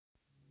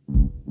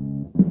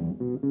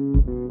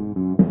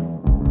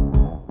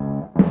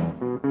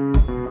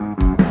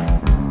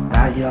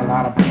I hear a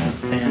lot of people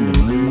saying the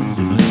blues,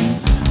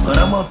 but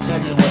I'm gonna tell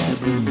you what the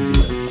blues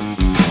is.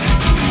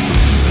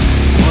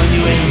 When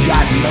you ain't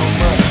got no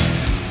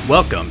money.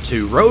 Welcome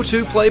to Row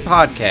to Play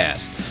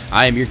Podcast.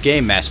 I am your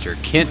game master,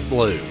 Kent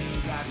Blue.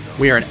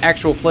 We are an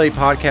actual play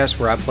podcast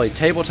where I play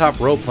tabletop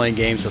role-playing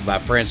games with my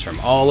friends from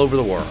all over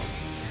the world.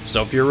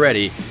 So if you're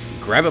ready,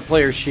 grab a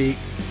player sheet,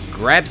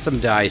 grab some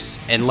dice,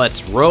 and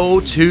let's row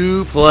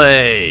to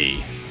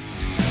play.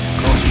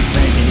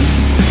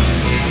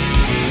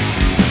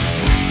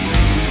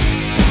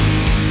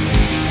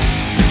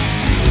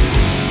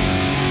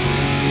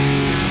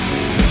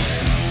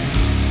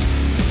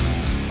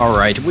 All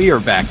right, we are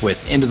back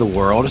with End of the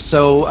World.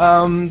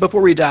 So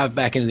before we dive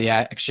back into the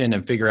action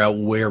and figure out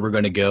where we're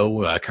going to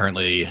go,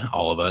 currently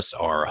all of us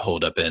are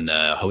holed up in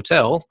a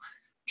hotel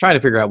trying to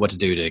figure out what to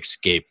do to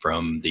escape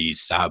from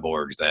these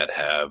cyborgs that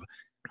have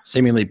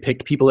seemingly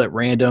picked people at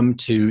random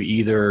to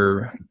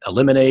either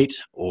eliminate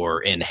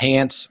or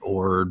enhance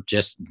or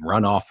just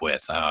run off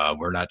with.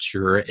 We're not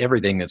sure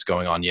everything that's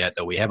going on yet,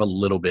 though we have a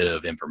little bit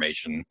of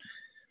information.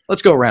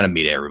 Let's go around and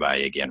meet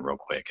everybody again real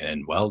quick.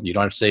 And, well, you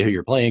don't have to say who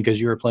you're playing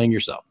because you were playing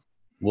yourself.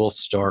 We'll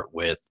start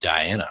with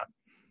Diana.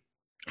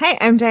 Hi,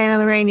 I'm Diana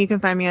Lorraine. You can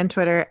find me on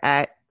Twitter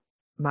at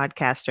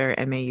Modcaster,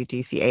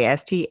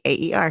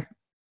 MAUDCASTAER.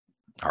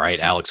 All right,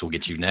 Alex, we'll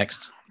get you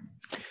next.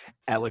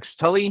 Alex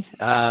Tully,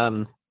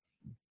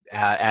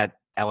 at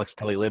Alex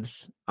Tully Lives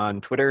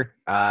on Twitter.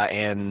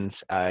 And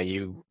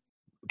you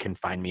can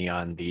find me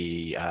on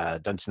the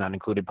Dungeons Not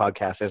Included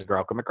podcast as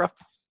Gralco McGruff.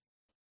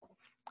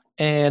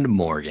 And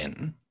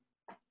Morgan.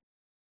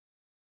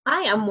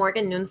 Hi, I'm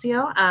Morgan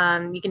Nuncio.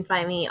 You can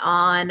find me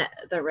on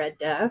the Red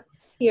Death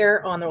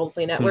here on the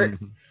Roleplay Network,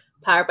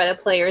 powered by the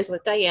players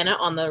with Diana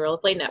on the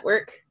Roleplay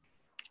Network.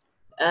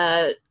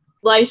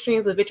 Live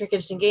streams with Victor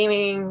Kitchen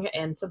Gaming,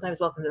 and sometimes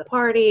Welcome to the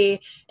Party,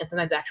 and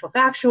sometimes Actual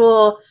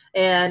Factual.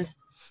 And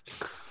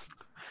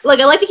look,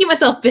 I like to keep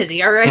myself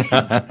busy. All right,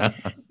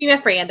 be my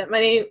friend. My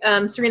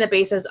name Serena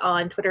Bases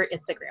on Twitter,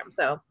 Instagram.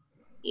 So,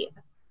 yeah.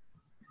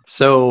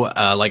 So,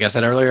 like I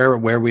said earlier,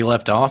 where we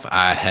left off,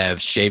 I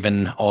have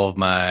shaven all of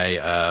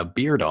my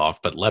beard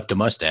off, but left a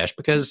mustache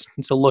because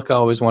it's a look I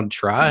always wanted to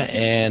try,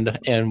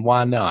 and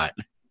why not?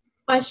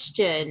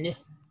 Question: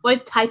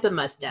 what type of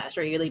mustache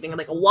are you leaving?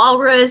 Like a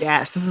walrus?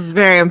 Yes, this is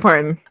very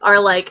important. Or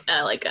like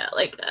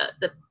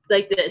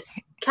this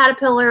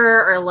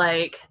caterpillar, or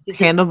like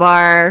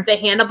Handlebar. The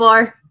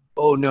handlebar.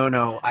 Oh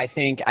no! I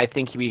think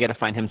we got to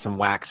find him some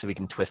wax so we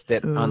can twist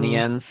it on the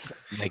ends.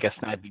 Make a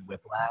snidey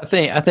whiplash.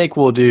 I think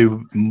we'll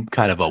do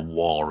kind of a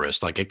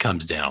walrus, like it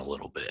comes down a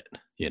little bit.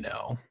 You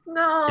know,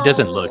 No, it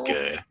doesn't look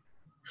good.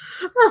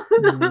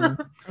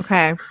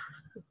 Okay.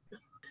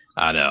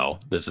 I know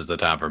this is the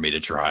time for me to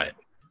try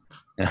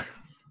it.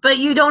 But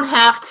you don't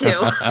have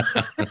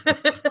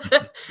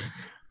to.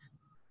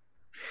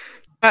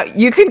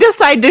 You can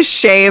decide to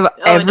shave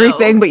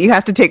everything, but you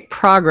have to take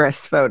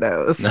progress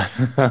photos.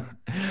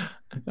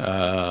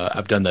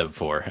 I've done that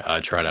before.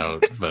 I tried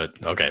out, but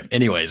okay.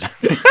 Anyways,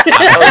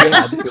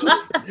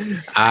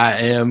 I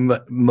am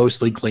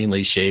mostly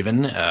cleanly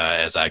shaven,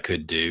 as I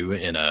could do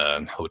in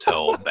a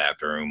hotel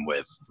bathroom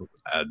with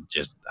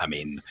just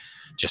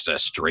a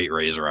straight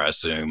razor, I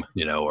assume,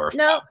 or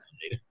No.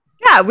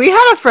 Yeah, we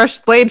had a fresh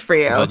blade for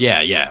you. But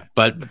yeah,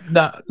 but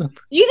no.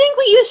 You think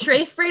we use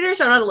strafe freighters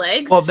on our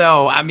legs? Well,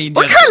 no, I mean,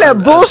 what kind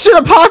of bullshit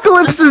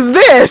apocalypse is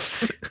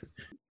this?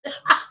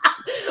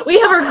 We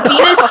have our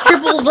Venus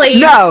triple blade.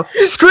 No,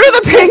 screw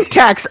the pink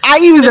text. I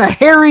use a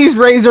Harry's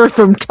razor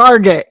from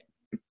Target.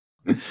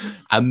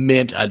 I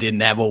meant I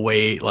didn't have a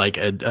way, like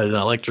an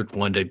electric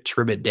one, to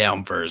trim it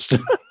down first.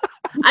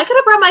 I could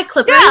have brought my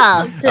clippers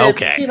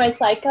to do my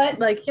side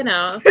cut,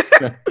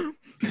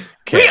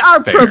 Okay, we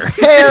are fair.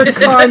 Prepared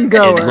con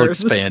goers. It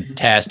looks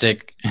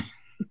fantastic.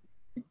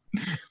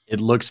 It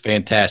looks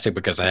fantastic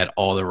because I had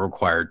all the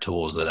required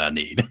tools that I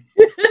need.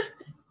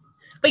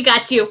 We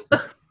got you.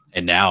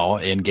 And now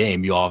in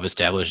game, you all have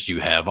established you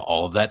have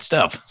all of that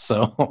stuff.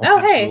 So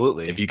hey.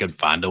 Absolutely. If you can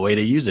find a way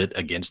to use it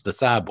against the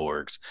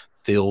cyborgs,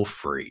 feel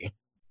free.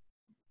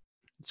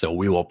 So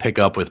we will pick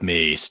up with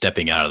me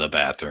stepping out of the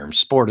bathroom,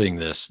 sporting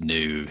this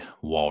new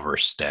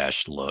walrus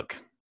stash look.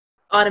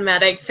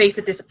 Automatic face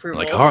of disapproval.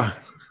 Like, oh.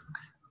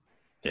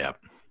 Yeah.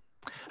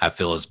 I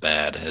feel as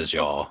bad as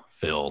y'all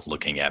feel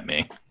looking at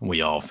me.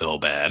 We all feel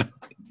bad.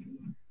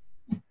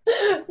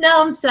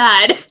 Now I'm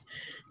sad.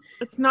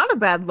 It's not a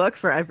bad look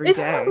for every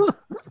day.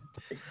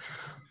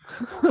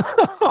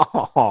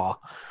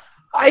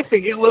 I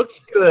think it looks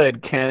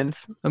good, Ken.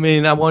 I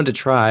mean, I wanted to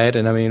try it,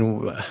 and I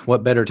mean,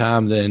 what better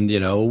time than,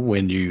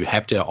 when you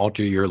have to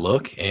alter your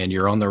look and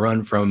you're on the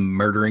run from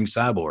murdering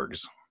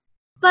cyborgs.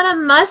 But a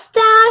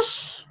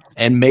mustache?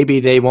 And maybe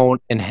they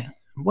won't,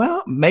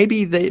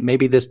 maybe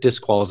this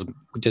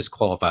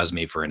disqualifies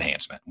me for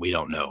enhancement. We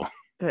don't know.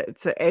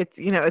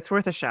 It's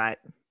worth a shot.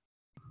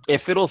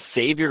 If it'll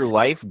save your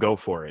life, go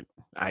for it.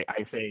 I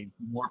say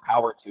more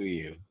power to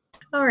you.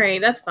 All right,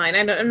 that's fine.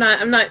 I'm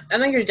not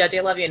here to judge you.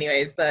 I love you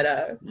anyways,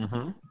 but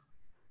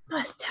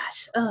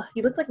Mustache. Oh,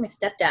 you look like my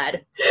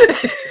stepdad.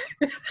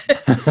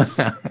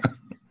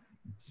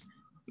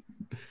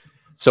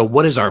 So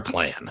what is our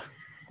plan?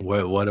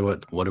 What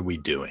are we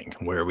doing?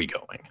 Where are we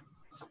going?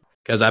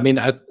 Because I mean,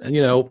 I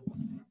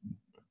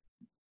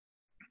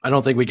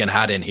don't think we can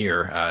hide in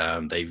here.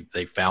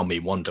 They found me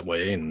one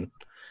way, and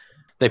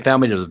they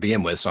found me to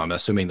begin with. So I'm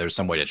assuming there's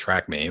some way to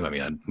track me. I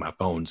mean, my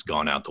phone's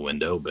gone out the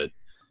window, but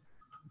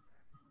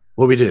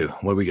what do we do?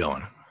 Where are we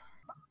going?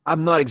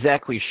 I'm not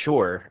exactly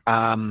sure.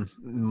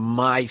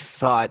 My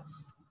thought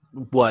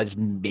was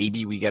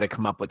maybe we got to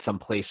come up with some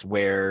place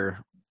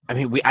where. I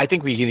mean, I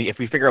think we can, if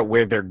we figure out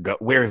where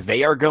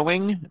they are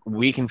going,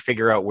 we can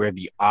figure out where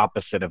the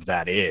opposite of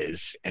that is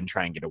and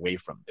try and get away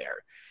from there.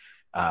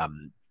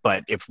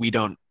 But if we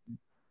don't,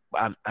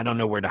 I don't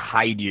know where to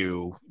hide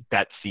you.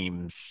 That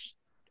seems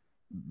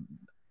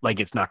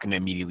like it's not going to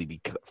immediately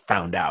be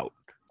found out.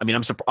 I mean,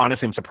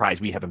 honestly, I'm surprised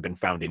we haven't been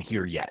found in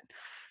here yet,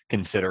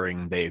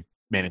 considering they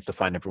managed to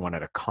find everyone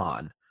at a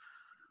con.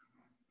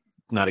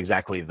 Not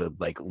exactly the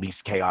least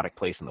chaotic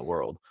place in the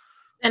world.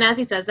 And as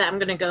he says that, I'm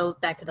gonna go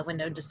back to the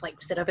window, and just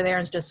sit over there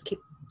and just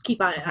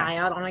keep an eye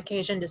out on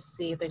occasion, just to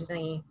see if there's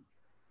any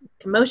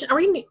commotion.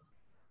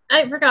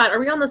 I forgot. Are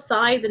we on the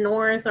side, the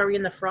north? Are we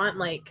in the front?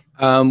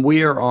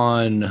 We are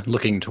on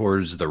looking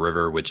towards the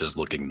river, which is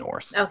looking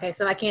north. Okay,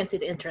 so I can't see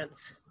the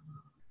entrance.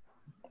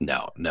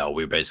 No,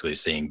 we're basically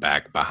seeing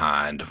back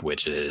behind,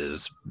 which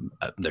is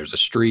there's a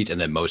street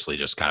and then mostly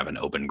just kind of an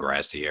open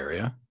grassy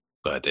area,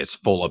 but it's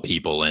full of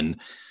people. And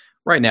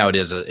right now it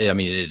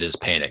is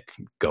panic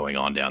going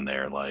on down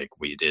there. Like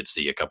we did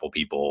see a couple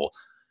people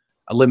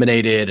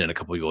eliminated and a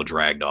couple people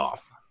dragged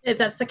off. If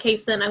that's the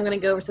case, then I'm going to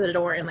go over to the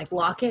door and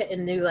lock it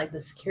and do the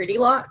security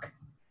lock.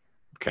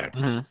 Okay.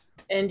 Mm-hmm.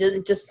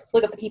 And just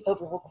look at the peephole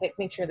real quick,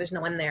 make sure there's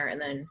no one there, and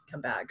then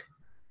come back.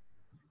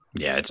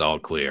 Yeah, it's all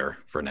clear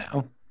for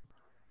now.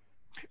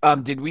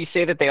 Did we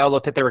say that they all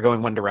looked like they were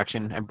going one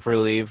direction? I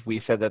believe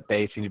we said that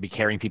they seem to be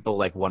carrying people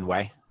one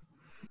way.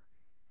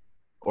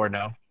 Or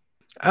no?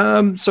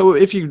 So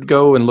if you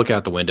go and look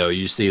out the window,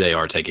 you see they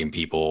are taking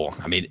people.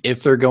 I mean,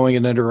 if they're going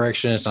in a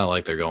direction, it's not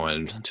like they're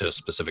going to a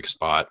specific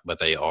spot, but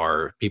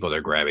people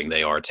they're grabbing,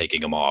 they are taking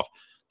them off.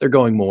 They're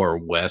going more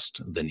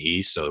west than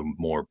east, so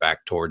more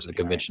back towards the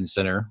convention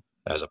center,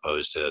 as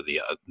opposed to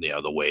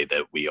the way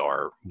that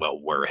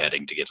we're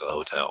heading to get to the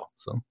hotel.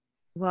 So.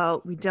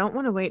 Well, we don't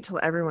want to wait till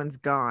everyone's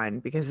gone,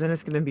 because then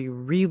it's going to be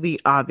really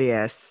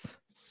obvious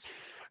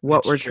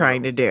what we're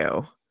trying to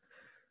do.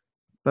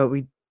 But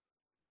we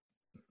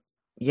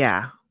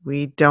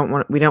don't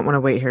want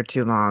to wait here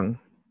too long.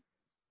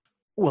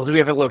 Well, do we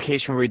have a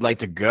location where we'd like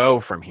to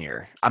go from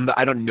here?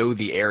 I don't know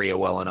the area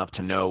well enough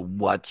to know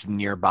what's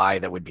nearby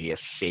that would be a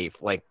safe.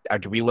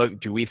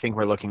 Do we think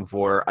we're looking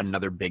for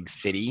another big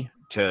city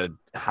to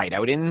hide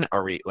out in?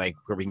 Are we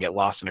where we can get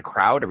lost in a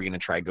crowd? Are we going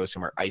to try to go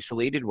somewhere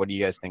isolated? What do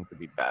you guys think would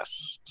be best?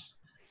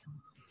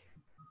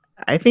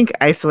 I think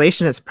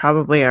isolation is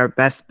probably our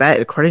best bet.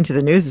 According to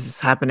the news, this is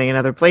happening in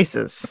other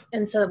places.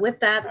 And so with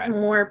that,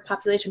 more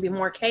population would be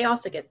more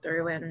chaos to get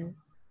through, and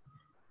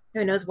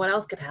who knows what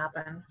else could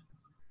happen.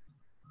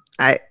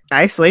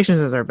 Isolation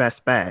is our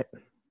best bet.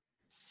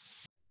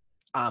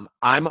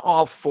 I'm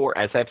all for,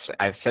 as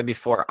I've said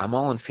before, I'm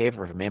all in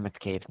favor of Mammoth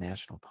Cave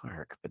National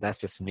Park, but that's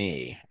just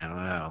me. I don't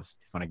know.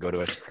 Want to go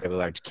to a pretty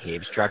large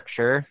cave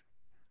structure?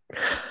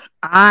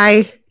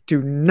 I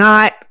do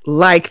not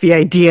like the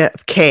idea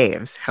of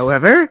caves.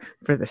 However,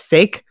 for the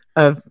sake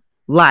of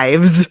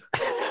lives,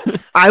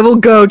 I will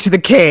go to the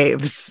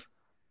caves.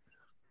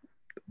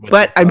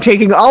 But I'm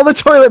taking all the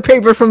toilet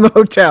paper from the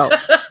hotel.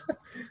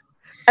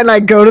 And I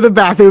go to the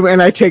bathroom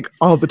and I take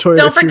all the toiletries.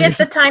 Don't forget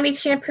the tiny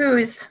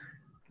shampoos.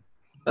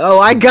 Oh,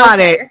 I got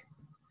it.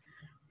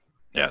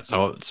 Yeah,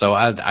 so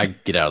I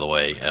get out of the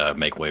way,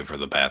 make way for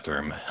the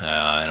bathroom,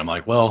 and I'm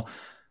like, well,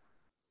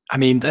 I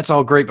mean, that's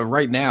all great, but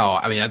right now,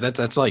 I mean,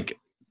 that's like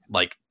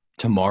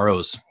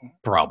tomorrow's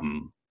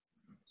problem.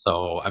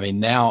 So, I mean,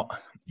 now.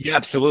 Yeah,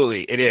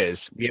 absolutely, it is.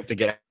 We have to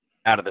get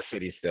out of the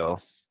city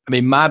still. I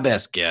mean, my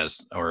best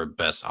guess or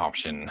best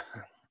option,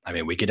 I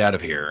mean, we get out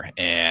of here,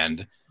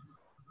 and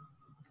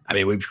I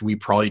mean, we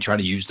probably try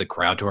to use the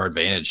crowd to our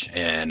advantage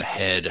and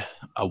head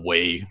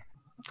away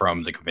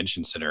from the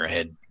convention center,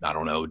 I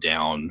don't know,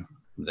 down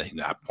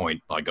that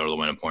point, go to the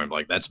window point,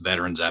 that's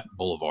Veterans at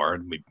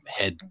Boulevard. We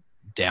head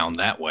down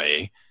that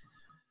way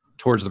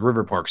towards the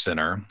River Park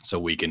Center so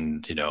we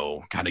can,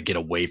 kind of get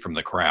away from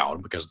the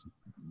crowd, because,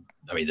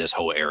 I mean, this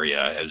whole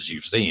area, as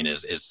you've seen,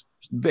 is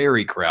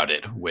very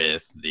crowded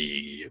with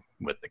the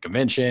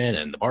convention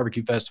and the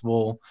barbecue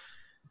festival.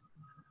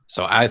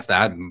 So I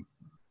thought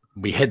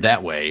we head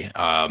that way.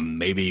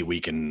 Maybe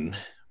we can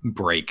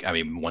break. I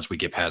mean, once we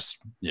get past,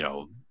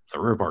 the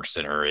River Park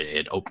Center,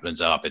 it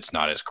opens up. It's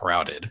not as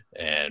crowded.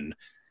 And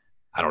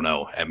I don't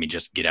know. I mean,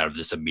 just get out of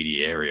this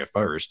immediate area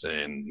first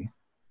and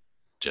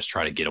just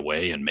try to get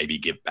away and maybe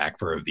get back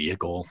for a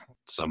vehicle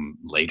some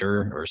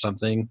later or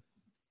something.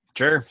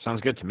 Sure. Sounds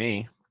good to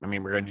me. I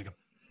mean, we're going to.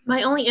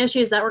 My only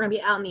issue is that we're going to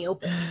be out in the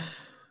open.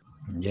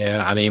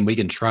 Yeah. I mean, we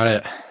can try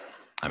to.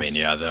 I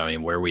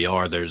mean, where we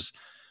are, there's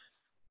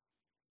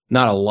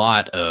not a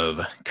lot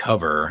of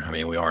cover. I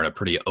mean, we are in a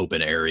pretty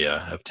open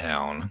area of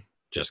town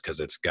just because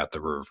it's got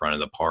the riverfront of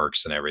the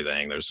parks and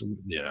everything. There's,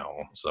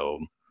 so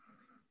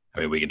I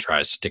mean, we can try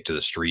to stick to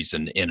the streets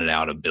and in and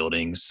out of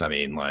buildings. I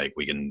mean, like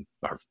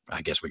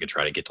I guess we could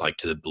try to get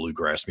to the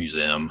Bluegrass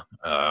Museum,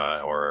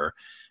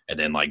 and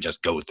then like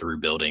just go through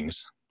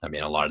buildings. I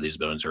mean, a lot of these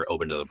buildings are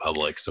open to the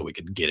public, so we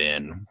could get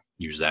in,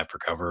 use that for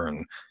cover,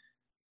 and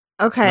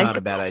Okay. Not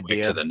a bad quick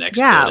idea. to the next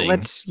Yeah, building.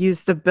 let's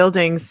use the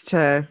buildings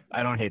to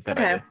I don't hate that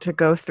Okay. idea.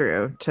 go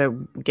through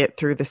to get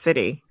through the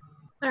city.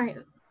 All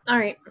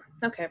right.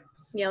 Okay.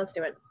 Yeah, let's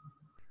do it.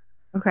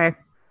 Okay.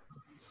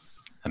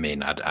 I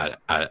mean,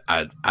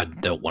 I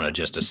don't want to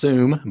just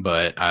assume,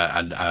 but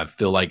I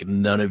feel like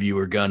none of you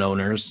are gun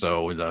owners,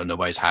 so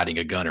nobody's hiding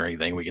a gun or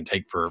anything we can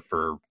take for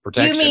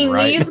protection, You mean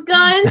right? these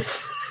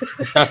guns?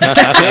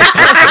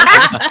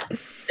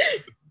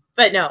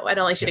 But no, I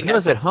don't like If shooting he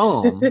was guns. at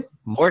home,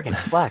 Morgan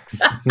flex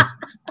to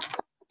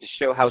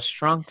show how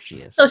strong she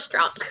is. So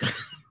strong.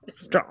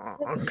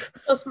 Strong.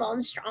 So small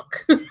and strong.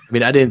 I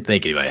mean, I didn't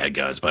think anybody had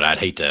guns, but I'd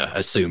hate to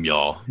assume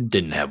y'all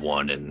didn't have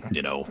one, and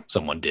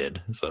someone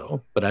did.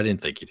 So, but I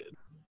didn't think you did.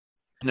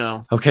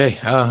 No. Okay.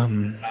 All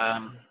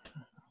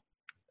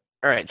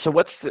right. So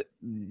what's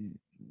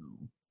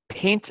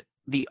paint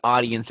the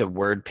audience a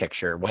word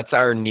picture? What's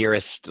our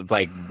nearest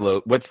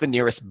what's the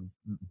nearest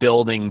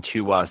building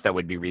to us that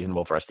would be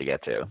reasonable for us to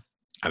get to?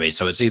 I mean,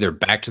 so it's either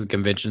back to the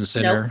convention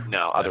center,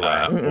 No,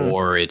 otherwise.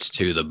 or it's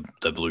to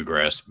the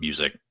Bluegrass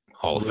Music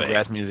Hall of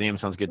Bluegrass Fame. Museum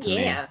sounds good to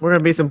me. Yeah. We're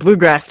gonna be some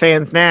bluegrass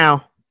fans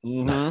now.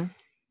 Mm-hmm.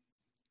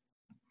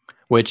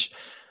 Which,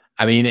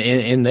 I mean,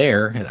 in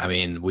there, I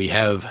mean, we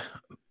have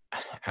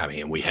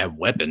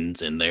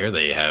weapons in there.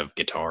 They have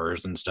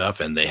guitars and stuff,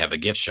 and they have a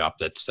gift shop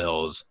that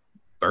sells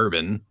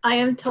bourbon. I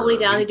am totally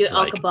down to do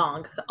like-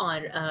 Alkabong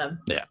on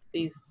Yeah.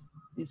 these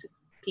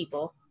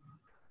people.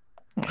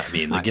 I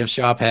mean, the gift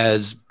shop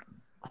has,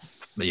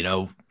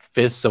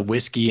 fists of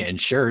whiskey and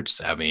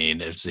shirts. I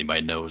mean, if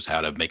anybody knows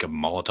how to make a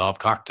Molotov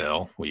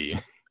cocktail, we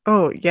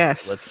Oh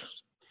yes.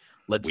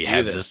 Let's we do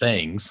have this. the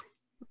things.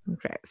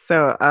 Okay.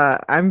 So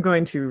I'm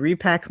going to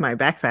repack my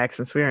backpack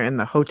since we are in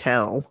the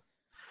hotel.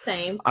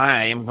 Same.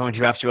 I am going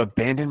to have to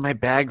abandon my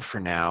bag for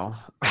now,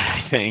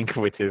 I think,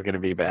 which is going to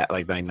be bad,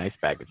 like my nice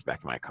bag that's back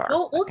in my car.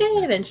 We'll get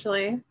it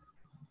eventually.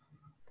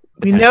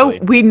 We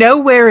know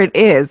where it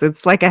is.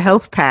 It's like a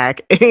health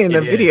pack in a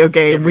It video is.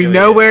 game. It We really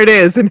know is. where it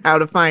is and how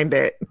to find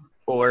it.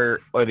 Or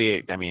as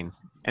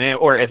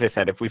I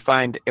said, if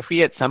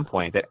we at some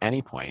point, at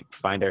any point,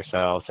 find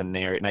ourselves a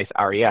nice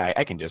REI,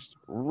 I can just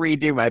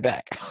redo my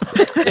bag.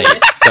 Hey,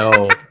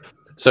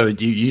 so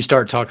you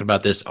start talking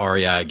about this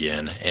REI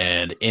again,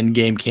 and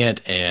in-game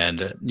Kent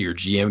and your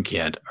GM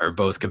Kent are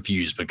both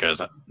confused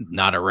because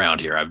not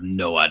around here. I have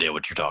no idea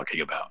what you're talking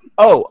about.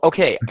 Oh,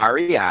 okay.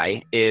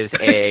 REI is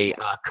a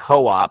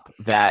co-op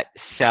that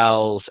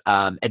sells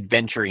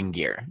adventuring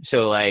gear.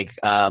 So like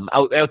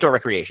outdoor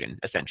recreation,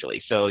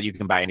 essentially. So you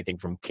can buy anything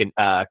from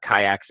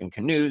kayaks and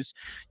canoes.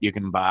 You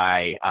can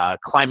buy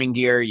climbing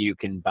gear. You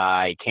can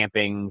buy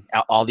camping,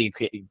 all the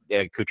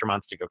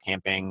accoutrements to go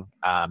camping,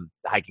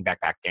 hiking,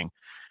 backpacking,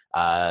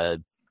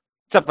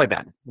 stuff like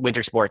that.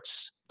 Winter sports,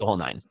 the whole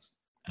nine.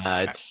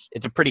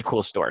 It's a pretty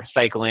cool store.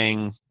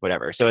 Cycling,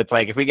 whatever. So it's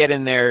like if we get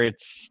in there,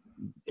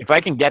 if I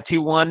can get to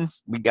one,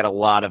 we got a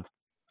lot of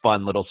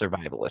fun little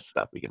survivalist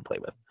stuff we can play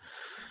with.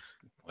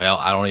 Well,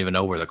 I don't even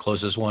know where the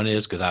closest one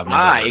is because I've never.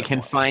 I heard of can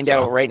one, find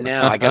so- out right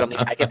now. I'm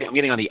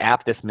getting on the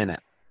app this minute.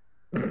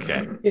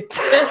 Okay.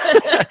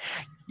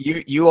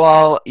 You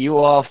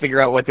all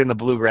figure out what's in the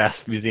Bluegrass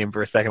Museum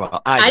for a second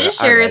while I just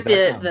all shared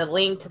right, the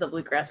link to the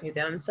Bluegrass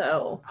Museum,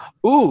 so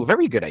Ooh,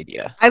 very good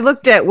idea. I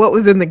looked at what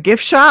was in the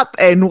gift shop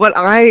and what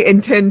I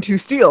intend to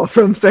steal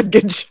from said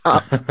gift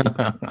shop.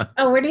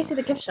 where do you see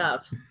the gift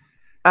shop?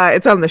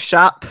 It's on the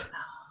shop,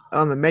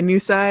 on the menu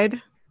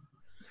side.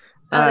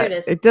 Oh, there it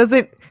is.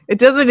 It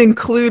doesn't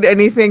include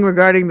anything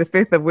regarding the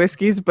fifth of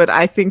whiskeys, but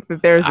I think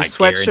that there's a I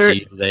sweatshirt.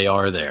 guarantee they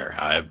are there.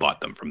 I have bought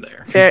them from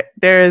there.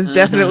 There is Mhm.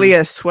 definitely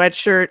a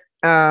sweatshirt,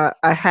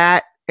 a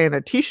hat, and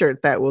a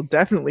T-shirt that will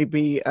definitely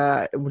be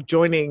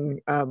joining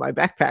my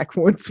backpack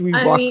once we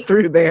I walk mean,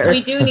 through there.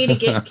 We do need to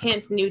get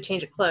Kent a new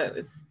change of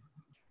clothes.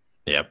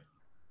 Yep.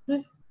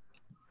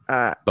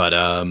 I But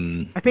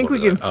think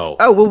what we was can. that?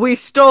 Oh well, we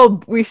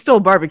stole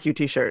barbecue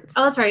T-shirts.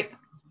 Oh, that's right.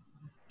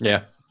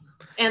 Yeah.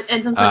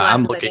 And some I'm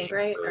sunglasses, I looking think,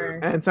 right? Or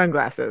And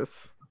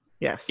sunglasses.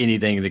 Yes.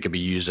 Anything that could be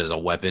used as a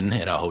weapon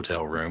in a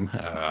hotel room.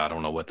 I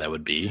don't know what that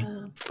would be,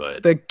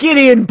 but The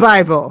Gideon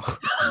Bible.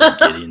 the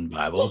Gideon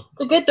Bible.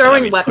 it's a good And,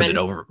 throwing weapon. Put it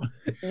over.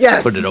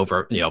 Yes. Put it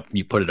over.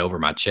 You put it over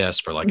my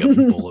chest for like a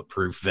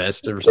bulletproof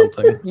vest or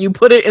something. You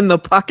put it in the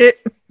pocket.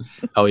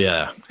 Oh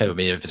yeah. I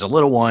mean, if it's a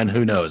little one,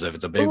 who knows? If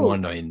it's a big Ooh.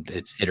 one, I mean,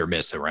 it's hit or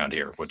miss around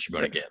here. What you're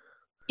going to get?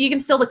 You can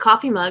steal the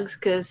coffee mugs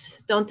because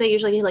don't they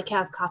usually like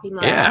have coffee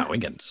mugs? Yeah, we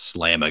can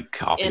slam a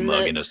coffee In mug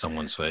the- into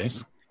someone's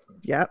face.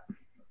 Yep.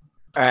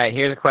 All right,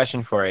 here's a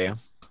question for you,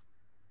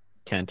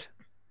 Kent.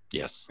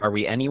 Yes. Are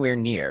we anywhere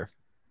near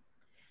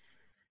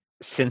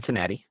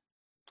Cincinnati,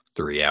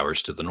 3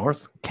 hours to the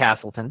north.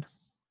 Castleton,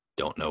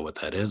 don't know what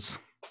that is.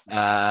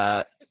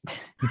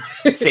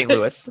 St.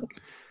 Louis.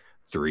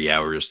 3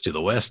 hours to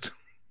the west.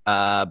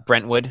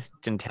 Brentwood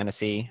in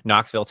Tennessee,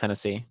 Knoxville,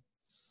 Tennessee,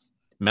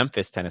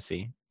 Memphis,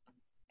 Tennessee.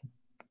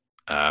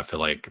 I feel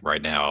like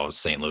right now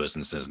St. Louis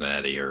and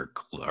Cincinnati are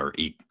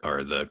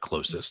the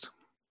closest.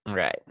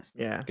 Right.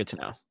 Yeah. Good to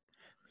know.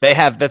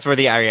 That's where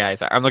the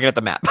REIs are. I'm looking at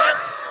the map.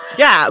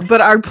 Yeah,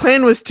 but our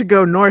plan was to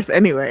go north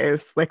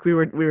anyways. Like we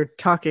were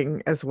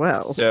talking as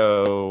well.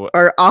 So,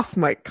 Our off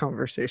mic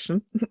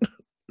conversation.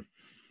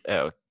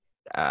 yeah,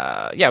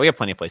 we have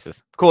plenty of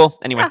places. Cool.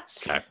 Anyway,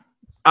 Okay.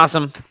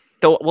 awesome.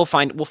 So we'll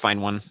find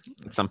one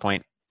at some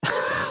point.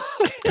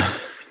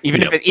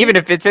 Even Yep.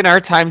 if it's in our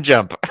time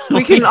jump.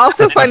 We can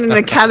also find an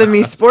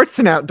Academy Sports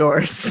and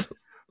Outdoors.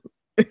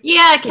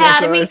 Yeah,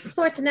 Academy Outdoors.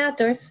 Sports and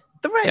Outdoors.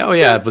 The right Oh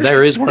yeah, but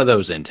there is one of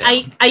those in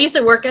town. I used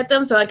to work at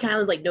them, so I kind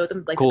of like know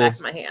them like Cool. the back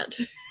of my hand.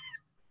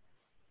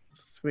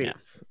 Sweet. Yeah.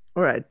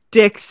 Or a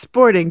Dick's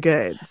Sporting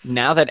Goods.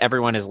 Now that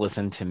everyone has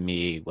listened to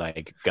me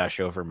like gush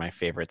over my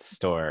favorite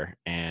store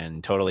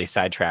and totally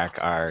sidetrack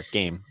our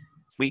game,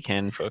 we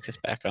can focus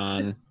back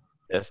on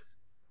this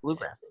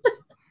bluegrass.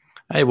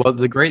 Hey, well,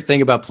 the great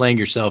thing about playing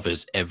yourself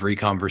is every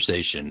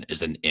conversation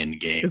is an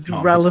in-game. Is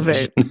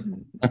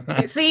conversation.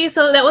 relevant. See,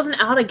 so that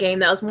wasn't out of game;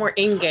 that was more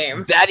in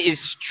game. That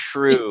is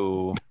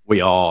true.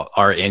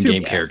 Our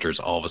in-game Yes. characters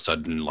all of a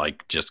sudden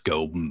like just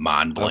go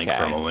mind blank for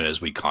a Okay. moment as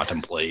we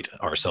contemplate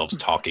ourselves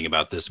talking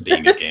about this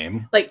being a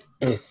game. Like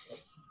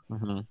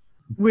Mhm.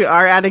 We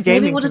are at a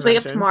gaming maybe we'll just wake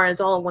up convention. tomorrow and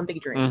it's all one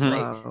big dream. Mhm.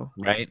 Wow.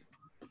 Right?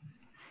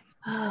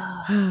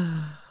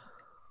 Like,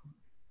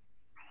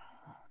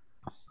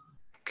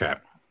 Okay.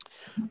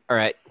 All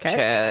right.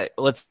 Okay.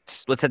 Let's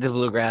head to the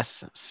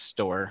bluegrass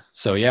store.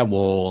 So yeah,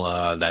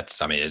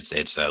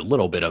 it's a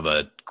little bit of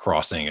a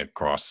crossing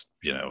across,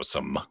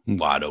 some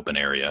wide open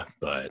area,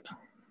 but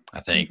I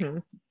think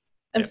Mhm.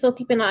 I'm still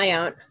keeping an eye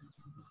out.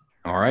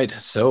 all right.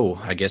 So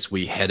I guess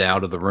we head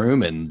out of the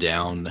room and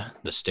down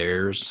the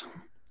stairs.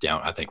 Down,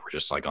 I think we're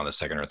just like on the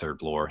second or third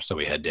floor. So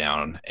we head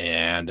down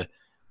and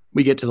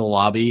we get to the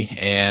lobby,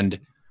 and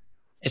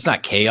it's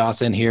not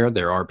chaos in here.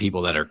 There are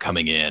people that are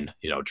coming in,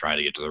 trying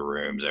to get to the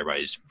rooms.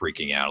 Everybody's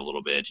freaking out a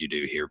little bit. You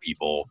do hear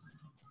people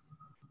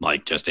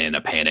like just in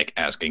a panic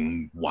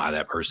asking why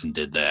that person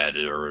did that,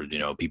 or,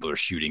 people are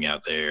shooting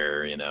out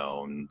there,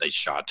 and they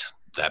shot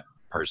that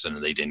person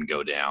and they didn't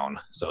go down.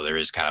 So there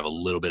is kind of a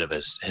little bit of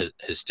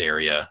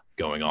hysteria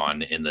going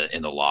on in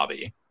the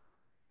lobby.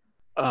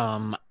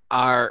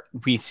 Are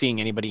we seeing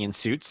anybody in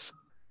suits?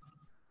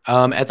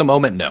 At the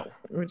moment, no.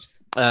 We're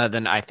just-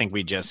 Then I think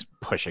we just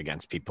push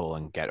against people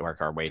and work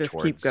our way Just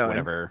keep towards going.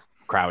 whatever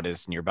crowd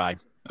is nearby.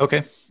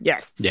 Okay.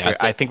 Yes. Yeah.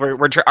 I think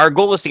our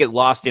goal is to get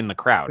lost in the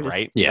crowd, We're just-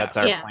 right? Yeah. That's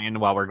our Yeah. plan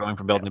while we're going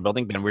from building to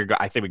building. Then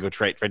I think we go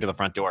straight to the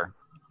front door.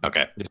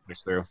 Okay. Just push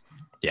through.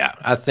 Yeah,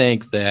 I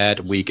think that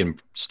we can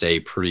stay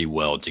pretty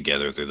well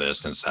together through this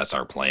since that's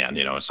our plan.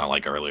 It's not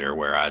like earlier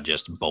where I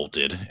just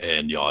bolted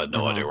and y'all had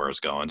no idea where I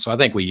was going. So I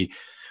think we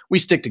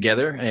stick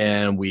together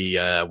and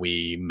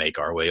we make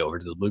our way over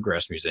to the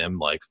Bluegrass Museum,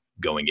 like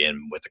going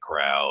in with the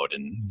crowd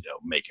and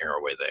making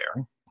our way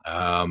there.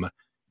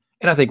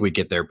 And I think we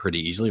get there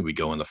pretty easily. We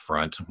go in the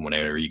front.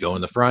 Whenever you go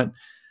in the front,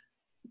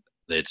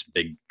 it's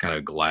big kind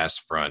of glass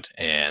front,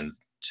 and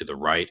to the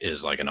right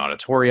is like an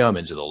auditorium,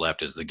 and to the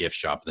left is the gift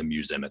shop and the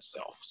museum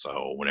itself.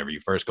 So whenever you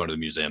first go to the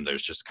museum,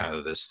 there's just kind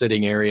of this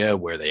sitting area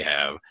where they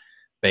have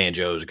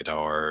banjos,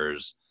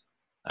 guitars,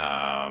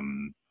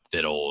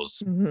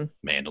 fiddles, Mhm.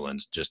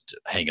 mandolins just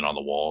hanging on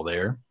the wall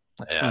there.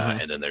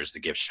 And then there's the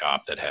gift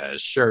shop that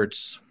has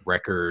shirts,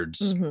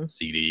 records, Mhm.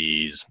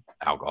 CDs,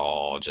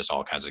 alcohol, just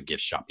all kinds of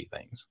gift shoppy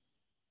things.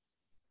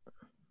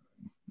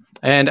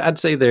 And I'd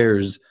say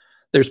there's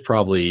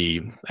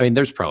probably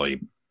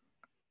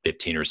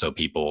 15 or so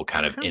people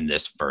kind of in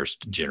this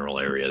first general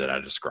area that I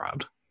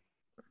described.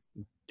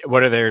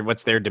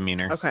 What's their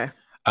demeanor? Okay.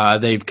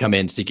 They've come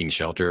in seeking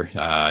shelter.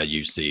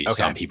 You see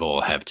some people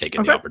have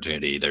taken the Okay.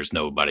 opportunity. There's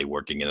nobody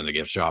working in the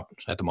gift shop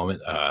at the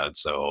moment.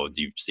 So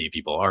you see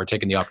people are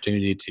taking the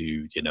opportunity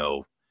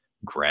to,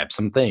 grab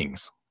some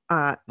things.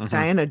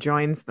 Diana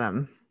joins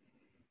them.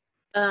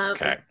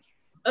 Okay.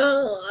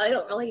 I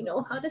don't really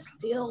know how to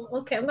steal.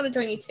 Okay, I'm gonna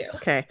join you too.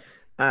 Okay.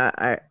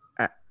 I'm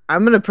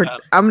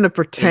gonna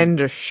pretend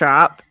to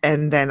shop,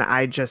 and then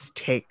I just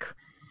take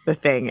the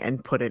thing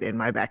and put it in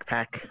my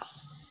backpack.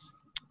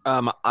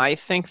 I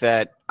think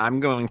that I'm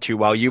going to,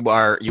 while you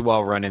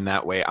all run in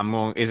that way,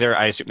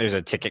 I assume there's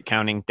a ticket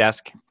counting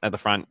desk at the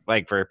front,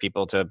 like for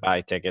people to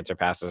buy tickets or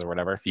passes or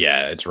whatever.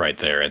 Yeah, it's right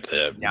there at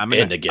the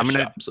in the gift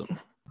shop. So.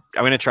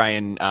 I'm gonna try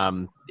and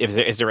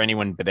is there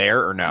anyone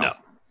there or no?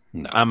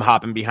 No. I'm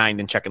hopping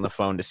behind and checking the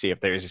phone to see if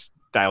there's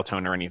dial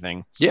tone or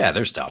anything. Yeah,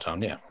 there's dial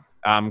tone. Yeah.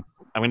 I'm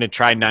going to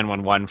try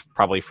 911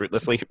 probably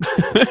fruitlessly.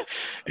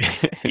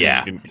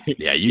 Yeah.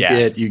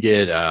 You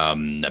get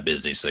a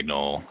busy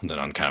signal. Then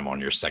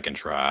on your second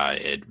try,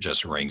 it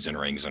just rings and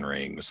rings and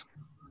rings.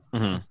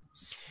 Mm-hmm.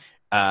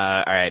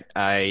 All right,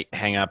 I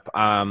hang up.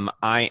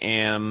 I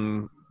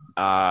am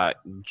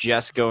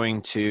just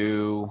going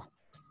to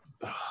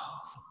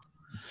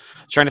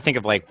trying to think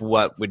of like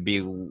what would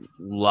be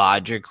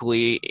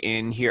logically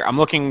in here. I'm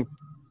looking.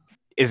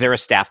 Is there a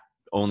staff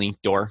only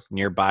door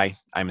nearby?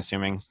 I'm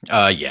assuming.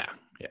 Yeah.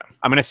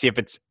 I'm gonna see if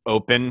it's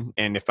open,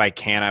 and if I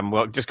can,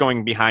 I'm just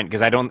going behind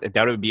because I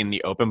doubt it would be in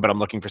the open. But I'm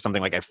looking for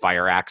something like a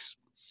fire axe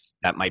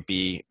that might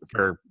be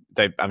for.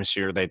 I'm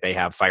sure that they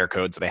have fire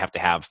codes, so they have to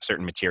have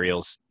certain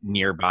materials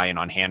nearby and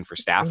on hand for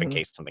staff in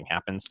case something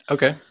happens.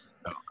 Okay.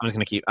 So I'm just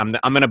gonna keep. I'm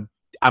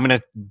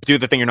gonna do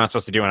the thing you're not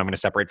supposed to do, and I'm gonna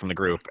separate from the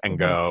group and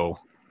go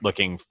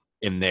looking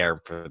in there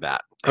for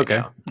that. right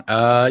Okay.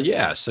 now.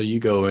 Yeah. So you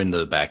go into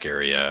the back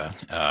area,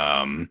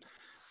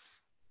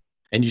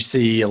 and you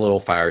see a little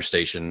fire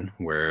station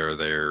where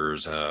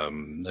there's a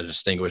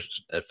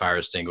fire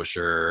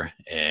extinguisher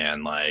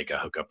and like a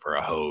hookup for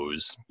a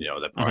hose.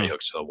 That probably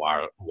hooks to the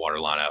water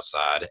line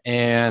outside.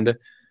 And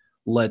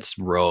let's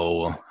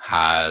roll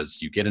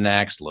highs. You get an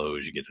axe.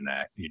 Lows. You get an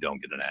axe. You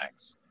don't get an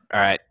axe. All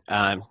right.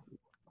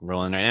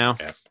 Rolling right now.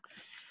 Okay.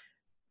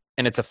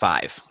 And it's a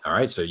 5. All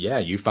right. So yeah,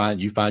 you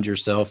find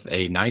yourself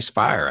a nice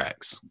fire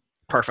axe.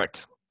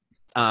 Perfect.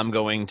 I'm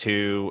going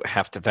to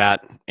heft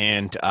that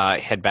and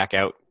head back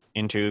out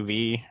into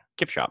the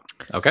gift shop.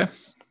 Okay.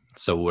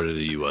 So what are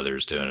you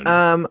others doing?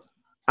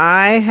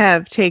 I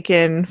have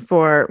taken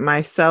for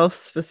myself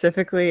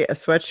specifically a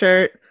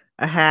sweatshirt,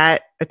 a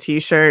hat, a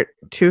t-shirt,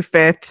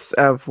 2/5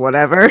 of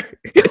whatever.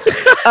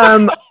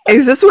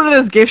 Is this one of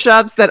those gift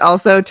shops that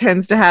also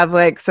tends to have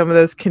like some of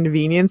those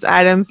convenience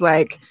items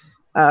like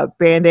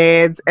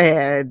Band-Aids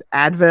and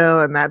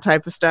Advil and that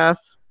type of stuff?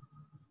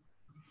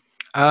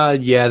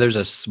 Yeah, there's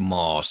a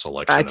small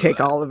selection. I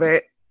take all of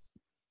it.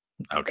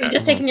 Okay. You're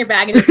just taking your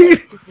bag and just like,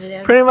 scooping it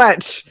in. Pretty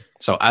much.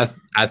 So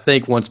I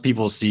think once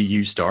people see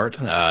you start,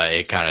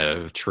 it kind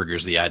of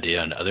triggers the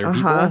idea on other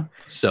people.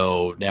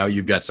 So now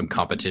you've got some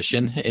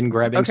competition in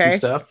grabbing some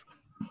stuff.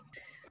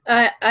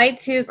 I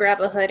too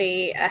grab a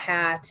hoodie, a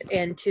hat,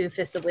 and 2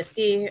 fists of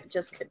whiskey.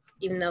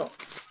 Even though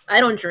I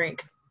don't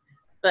drink,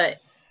 but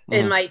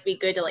it might be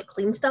good to like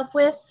clean stuff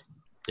with.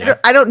 Yeah.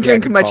 I don't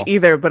drink good much call.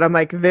 either, but I'm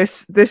like,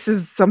 this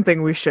is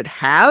something we should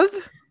have.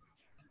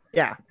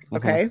 Yeah.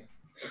 Okay.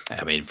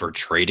 I mean, for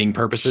trading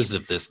purposes,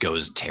 if this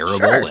goes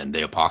terrible and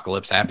the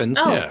apocalypse happens,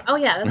 Oh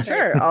yeah, that's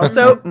Sure. right.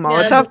 Also,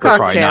 Molotov that's-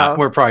 cocktail.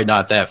 we're probably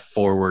not that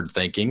forward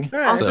thinking.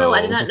 Right. Also, So-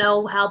 I did not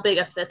know how big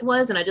a fifth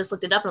was, and I just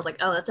looked it up and I was like,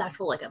 "Oh, that's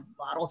actual like a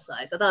bottle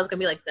size." I thought it was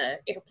gonna be like the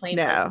airplane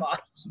No.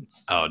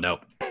 bottles. Oh no.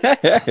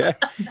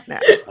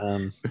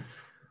 No.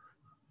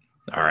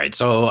 All right.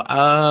 So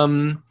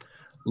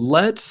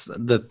let's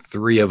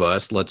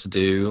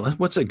do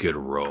what's a good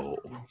roll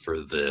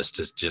for this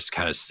to just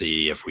kind of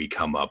see if we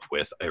come up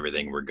with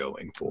everything we're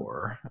going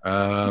for.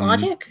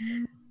 Logic.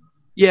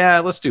 Yeah,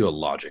 let's do a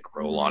logic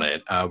roll on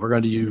it. We're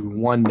going to do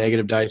 1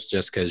 negative dice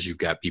just because you've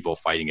got people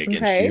fighting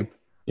against Okay.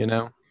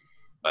 you,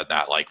 but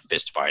not like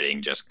fist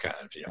fighting, just kind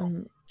of,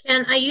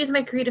 Can I use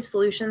my creative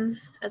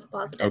solutions as a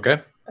positive?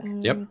 Okay.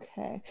 Yep.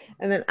 Okay.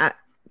 And then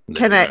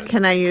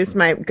can I use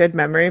my good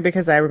memory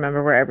because I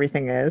remember where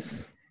everything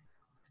is?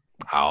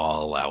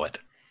 I'll allow it.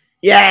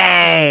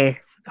 Yay!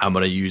 I'm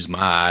going to use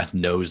my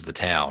knows the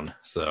town.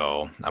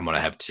 So I'm going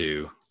to have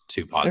two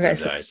positive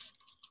so- dice.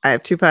 I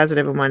have 2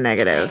 positive and 1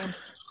 negative.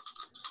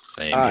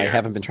 Same I here.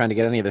 haven't been trying to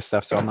get any of this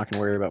stuff, so I'm not going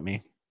to worry about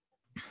me.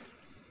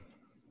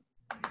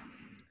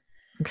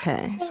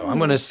 Okay. So I'm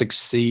going to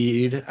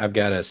succeed. I've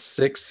got a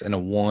 6 and a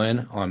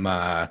 1 on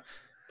my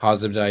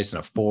positive dice and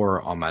a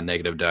 4 on my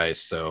negative dice.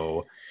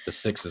 So the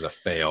 6 is a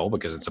fail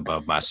because it's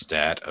above my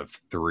stat of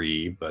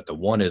 3, but the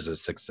 1 is a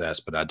success.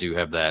 But I do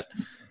have that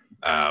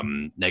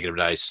negative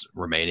dice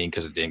remaining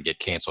because it didn't get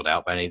canceled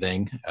out by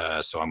anything.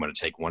 So I'm going to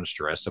take 1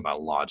 stress in my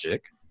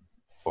logic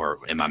or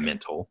in my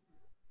mental.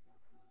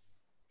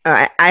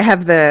 I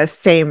have the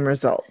same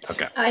result.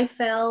 Okay. I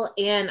fell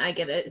and I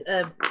get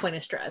a point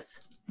of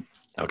stress.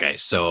 Okay.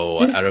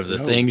 So out of the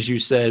things you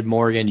said,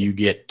 Morgan, you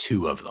get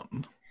 2 of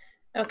them.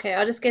 Okay,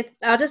 I'll just get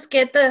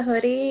the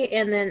hoodie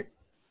and then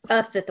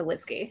a fifth of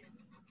whiskey.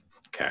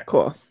 Okay.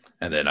 Cool.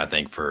 And then I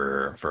think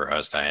for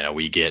us, Diana,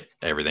 we get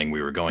everything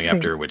we were going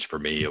after, which for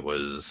me it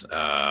was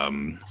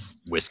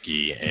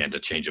whiskey and a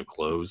change of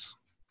clothes.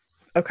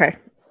 Okay.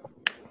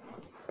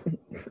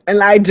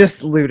 And I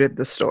just looted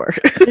the store.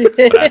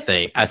 But I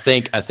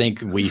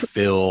think we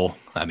feel.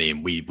 I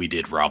mean, we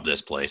did rob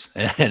this place,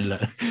 and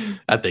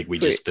I think we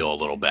just feel a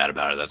little bad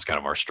about it. That's kind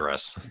of our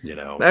stress,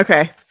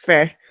 Okay,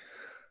 fair.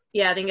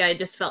 Yeah, I think I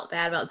just felt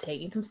bad about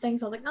taking some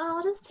things. I was like, "Oh,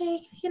 I'll just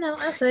take,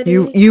 a hoodie."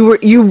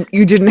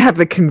 You didn't have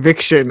the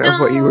conviction of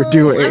what you were No,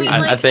 doing.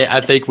 I mean, I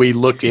think we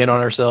looked in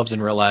on ourselves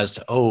and realized,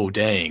 oh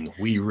dang,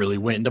 we really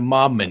went into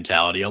mob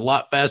mentality a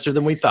lot faster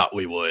than we thought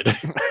we would.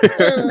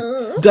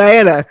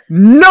 Diana,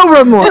 no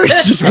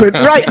remorse, just went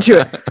right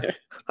to it.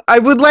 I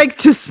would like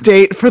to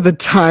state for the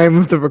time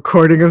of the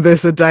recording of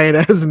this that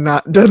Diana has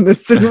not done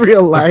this in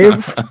real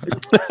life.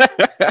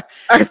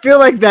 I feel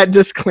like that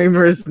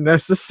disclaimer is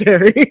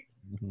necessary.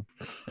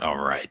 All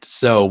right,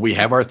 so we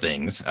have our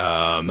things.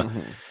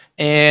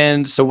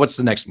 And so what's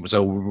the next?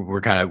 So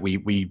we're kind of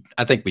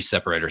I think we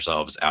separate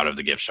ourselves out of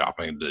the gift shop.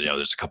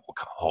 There's a couple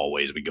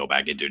hallways we go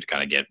back into to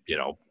kind of get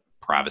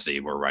privacy.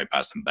 We're right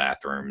by some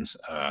bathrooms.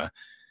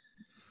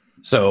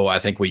 So I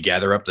think we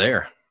gather up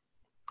there.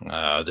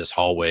 This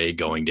hallway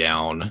going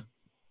down,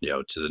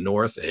 to the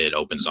north, it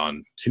opens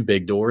on 2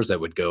 big doors that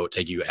would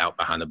take you out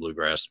behind the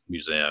Bluegrass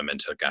Museum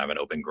into kind of an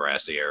open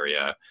grassy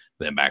area.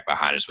 Then back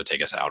behind us would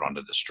take us out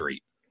onto the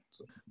street.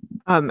 So,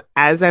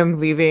 As I'm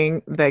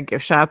leaving the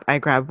gift shop, I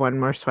grab one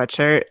more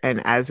sweatshirt,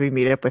 and as we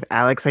meet up with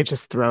Alex, I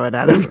just throw it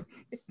at him.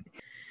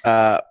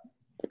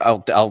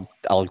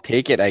 I'll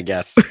take it, I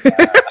guess.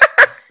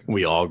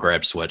 we all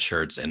grab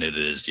sweatshirts, and it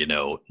is,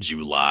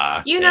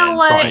 July. You know and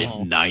what? probably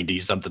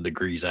 90-something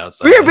degrees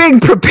outside. We're being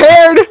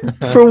prepared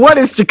for what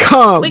is to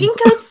come. We can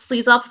cut the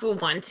sleeves off if we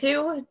want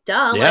to.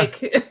 Duh. Yeah.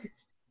 Like,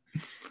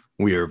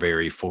 We are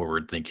very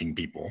forward-thinking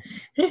people.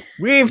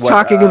 We're What,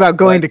 talking about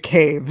going what- to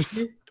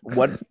caves.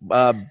 What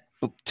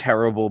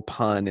terrible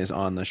pun is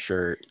on the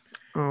shirt?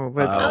 Oh,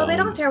 oh, they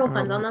don't have terrible um,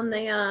 puns on them.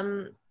 They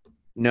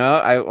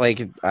No,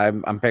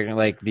 I'm picking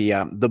like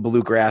the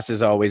bluegrass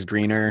is always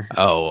greener.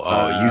 Oh,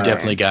 you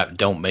definitely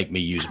don't make me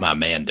use my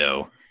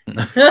Mando.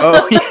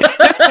 Oh,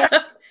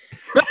 yeah.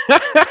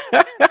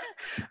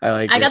 I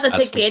like I got the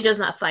That's Pick Banjos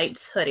Not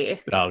Fights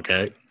hoodie.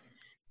 Okay.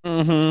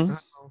 Mm-hmm.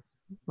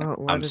 Well,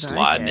 what I'm did I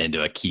sliding get?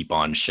 into a keep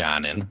on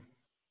shining.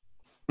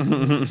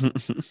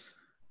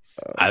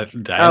 Oh.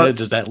 Diana,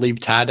 does that leave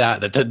tie-dye?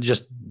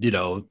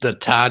 The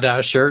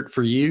tie-dye shirt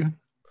for you?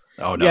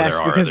 Oh, no, Yes,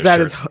 there are because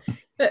other that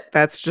shirts.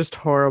 that's just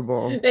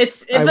horrible.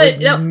 It's I but would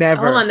no,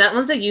 never- hold on, that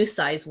one's a U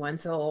size one,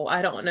 so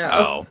I don't know.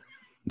 Oh,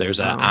 there's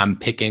a Oh. I'm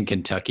picking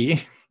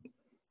Kentucky.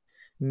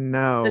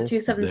 No. The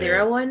 270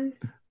 there. one.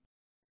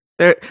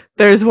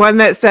 There's one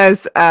that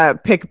says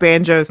pick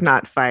banjos,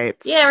 not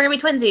fights. Yeah, we're gonna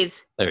be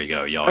twinsies. There you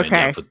go. Y'all end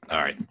Okay. up with, all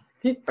right.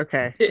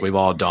 Okay. So we've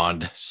all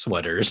donned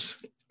sweaters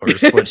or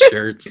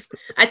sweatshirts.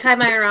 I tie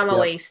mine around my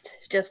Yep. waist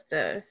just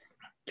to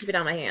keep it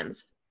on my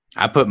hands.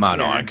 I put mine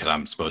Yeah. on because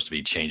I'm supposed to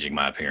be changing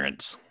my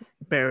appearance.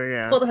 There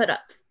we Pull go. the hood up.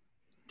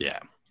 Yeah.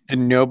 Did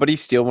nobody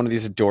steal one of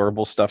these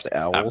adorable stuffed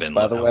I've owls? been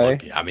By the way,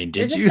 looking. I mean,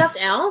 There's did a you? stuffed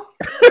owl.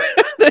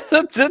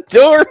 that's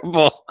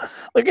adorable.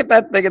 Look at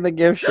that thing in the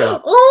gift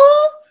shop.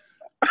 Oh,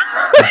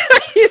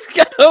 He's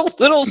got a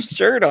little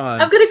shirt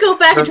on. I'm gonna go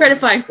back and try to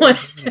find one.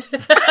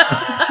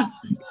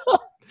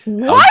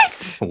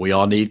 What? We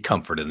all need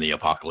comfort in the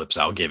apocalypse.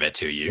 I'll give it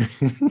to you.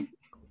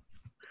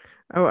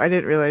 Oh, I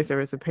didn't realize there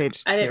was a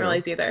page. I didn't two.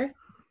 realize either.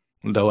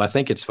 Though I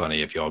think it's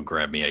funny if y'all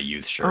grab me a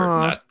youth shirt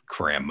Aw. and I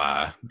cram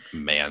my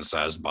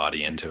man-sized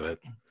body into it.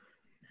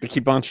 The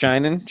Keep On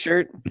Shining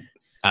shirt.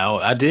 Oh,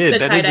 I did. The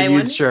That is a tie-dye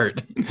youth one?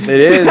 shirt. It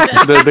is.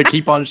 the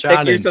keep on Pick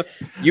shining. yourself-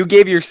 you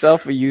gave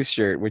yourself a youth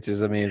shirt, which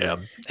is amazing. Yeah.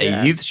 A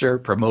Yeah. youth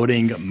shirt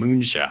promoting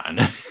moonshine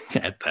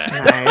at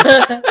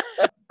that.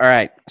 Nice. All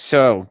right,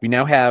 so we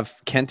now have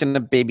Kent in a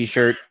baby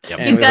shirt. Yep.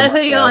 and He's with got a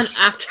hoodie on mustache.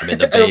 after I'm in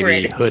the over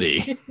baby it.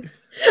 hoodie.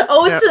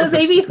 Oh, it's Yep. a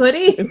baby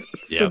hoodie.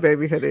 It's the Yep.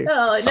 baby hoodie.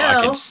 Oh So I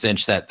no. can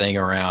cinch that thing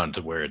around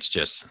to where it's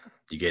just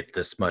you get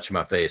this much of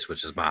my face,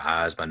 which is my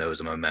eyes, my nose,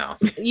 and my mouth.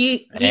 Do you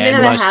And even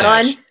have a hat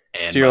on? mustache.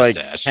 And So you're like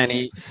mustache.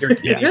 Kenny. You're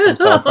Yeah. Kenny from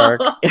South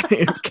Park.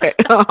 Okay.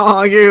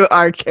 Oh, you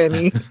are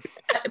Kenny.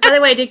 By the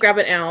way, I did grab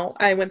an owl.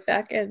 I went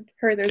back and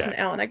heard there's Okay. an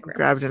owl, and I grabbed,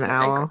 Grabbed an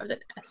owl? I grabbed an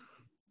nest.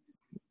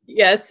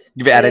 Yes.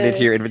 You've added it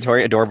to your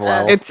inventory. Adorable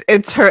owl.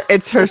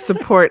 It's her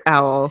support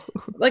owl.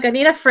 Like I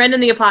need a friend in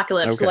the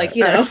apocalypse. Okay. Like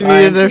you know. She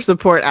needed her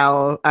support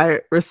owl.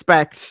 I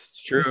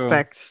respect True.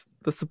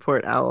 the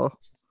support owl.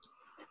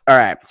 All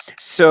right.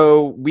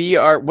 So we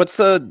are. What's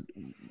the?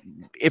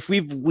 If we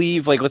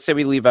leave, like, let's say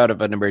we leave out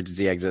of an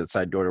emergency exit,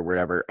 side door, or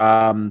whatever.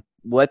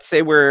 Let's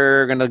say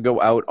we're gonna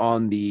go out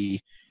on the,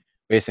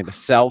 basically the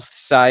south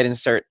side and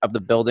start of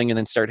the building, and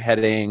then start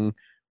heading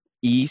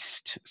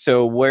east.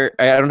 So where?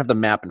 I don't have the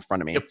map in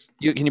front of me.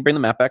 Can you bring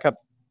the map back up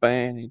by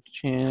any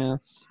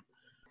chance?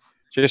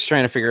 Just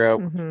trying to figure out.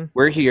 Mhm.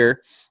 We're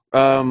here.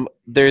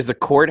 There's the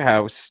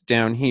courthouse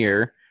down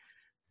here.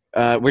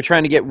 We're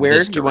trying to get where?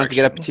 This Do you want to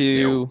get up direction.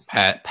 to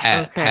Okay.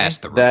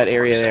 Past the that Revolt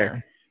area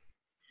Center.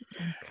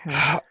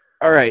 Okay.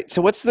 All right.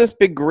 So what's this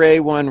big gray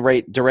one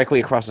right directly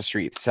across the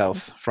street,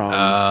 south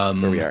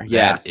from where we are?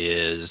 Yeah. That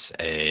is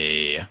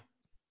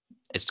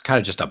it's kind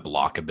of just a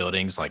block of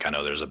buildings. Like I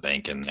know there's a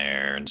bank in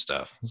there and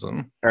stuff. So,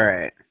 All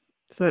right.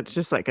 So it's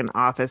just like an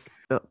office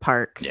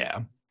park.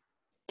 yeah.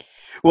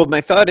 Well,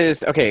 my thought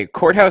is, okay,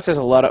 courthouse has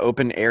a lot of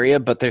open area,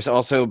 but there's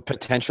also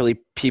potentially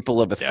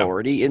people of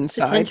authority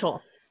inside.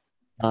 Potential.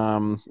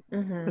 Um,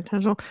 Mhm.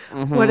 Potential.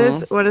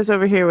 mhm. What is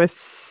over here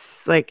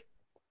with like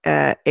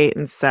 8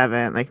 and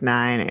 7, like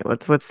 9? 8.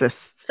 What's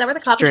this Is that where the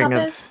coffee string shop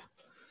of? is?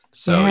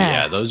 So Yeah.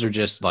 yeah, those are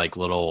just like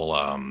little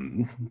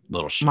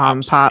shops. Mom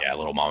and pop. Yeah,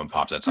 little mom and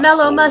pops. That's a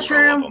Mellow whole row of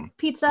mushroom them.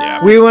 pizza.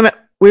 Yeah. We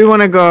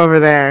want to go over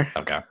there.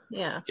 Okay.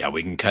 Yeah. Yeah,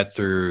 we can cut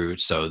through.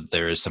 So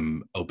there is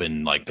some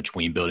open like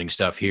between building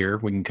stuff here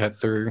we can cut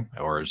through,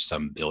 or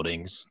some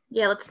buildings.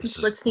 Yeah. This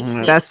is- Let's sneak.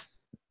 sneak. That's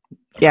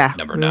yeah.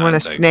 Number We 9 want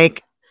is to a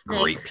snake. Snake.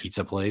 great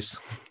pizza place.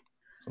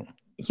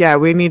 Yeah,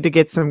 we need to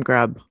get some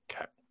grub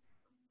Okay.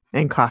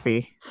 and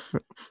coffee.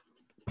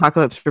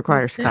 Apocalypse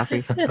requires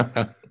coffee.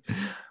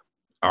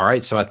 All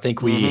right, so I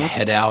think we Mhm.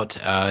 head out.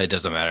 It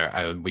doesn't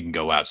matter. We can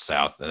go out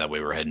south. That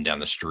way, we're heading down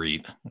the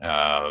street.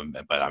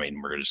 But I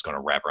mean, we're just going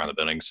to wrap around the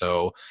building.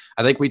 So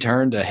I think we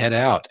turn to head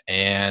out,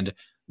 and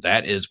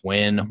that is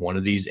when one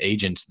of these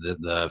agents,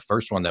 the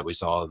first one that we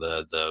saw,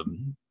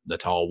 the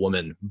tall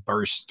woman,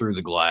 bursts through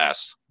the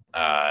glass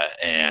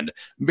and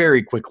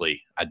very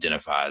quickly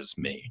identifies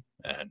me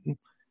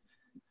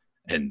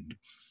and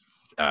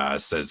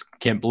says,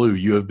 "Kent Blue,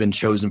 you have been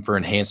chosen for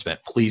enhancement.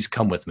 Please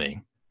come with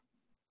me."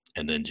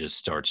 And then just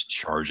starts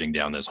charging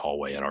down this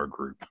hallway at our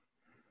group.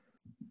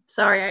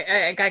 Sorry,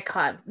 I got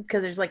caught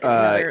because there's like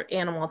another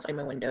animal outside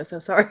my window. So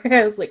sorry,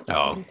 I was like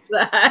listening to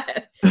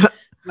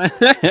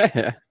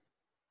that.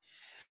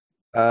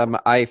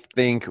 I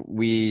think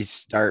we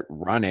start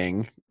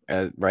running,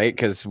 right?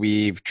 Because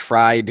we've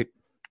tried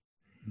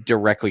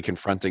directly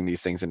confronting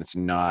these things, and it's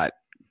not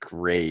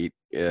great.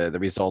 The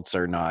results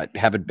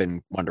haven't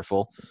been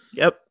wonderful.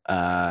 Yep.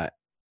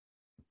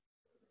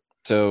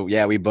 So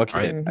yeah, we book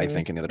Right. it. I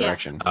think in the other Yeah.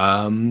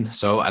 direction.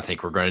 So I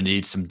think we're going to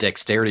need some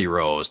dexterity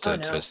rolls Oh,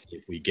 to no. see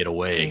if we get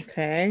away.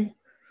 Okay.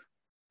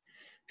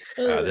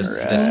 This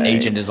Right.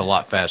 agent is a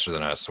lot faster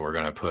than us, so we're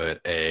going to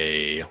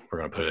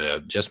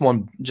put just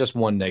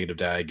one negative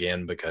die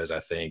again, because I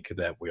think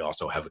that we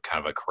also have a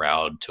kind of a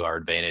crowd to our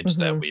advantage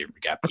that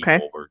we've got people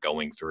Okay. we're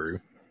going through.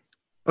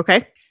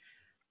 Okay.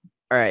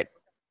 All right.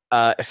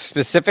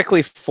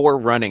 Specifically for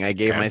running, I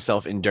gave Okay.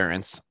 myself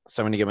endurance,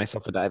 so I'm going to give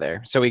myself a die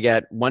there. So we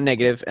get one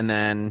negative, and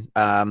then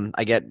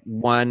I get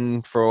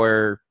one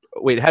for.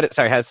 Wait, how does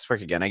this work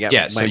again? I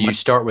get So you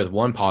start with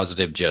one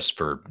positive just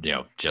for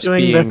just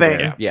Doing the being thing.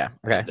 there. Yeah.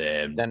 Okay.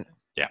 Then Then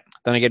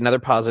I get another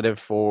positive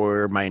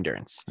for my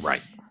endurance,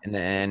 right. and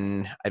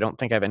then I don't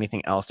think I have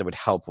anything else that would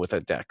help with a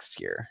dex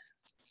here.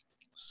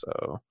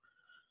 So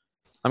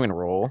I'm going to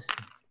roll,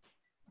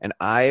 and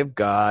I've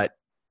got.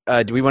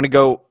 Do we want to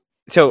go?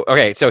 So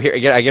okay, so here I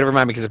got to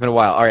remind me because it's been a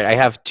while. All right, I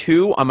have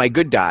 2 on my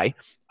good die.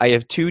 I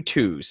have 2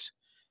 2s,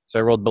 so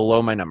I rolled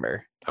below my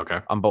number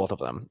Okay. on both of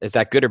them. Is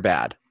that good or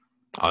bad?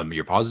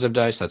 Your positive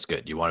dice, that's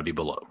good. You want to be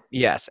below.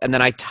 Yes, and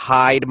then I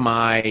tied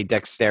my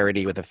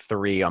dexterity with a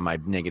 3 on my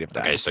negative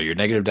die. Okay, so your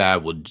negative die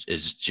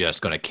is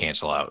just going to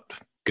cancel out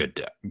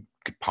good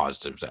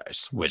positive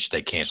dice, which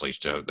they cancel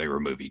each other. They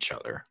remove each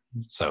other.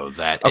 So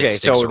that Okay, it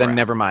sticks so then around.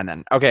 never mind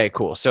then. Okay,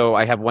 cool. So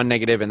I have 1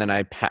 negative, and then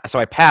I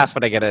pass,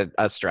 but I get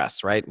a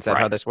stress, right? Is that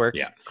how Right. this works?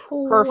 Yeah.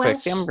 Perfect.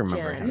 See, I'm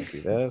remembering how to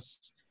Question. do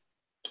this.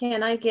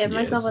 Can I give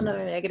myself Yes.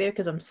 another negative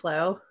because I'm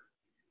slow?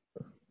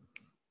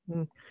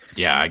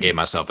 Yeah, I gave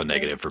myself a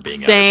negative for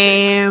being out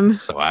Same. of shape.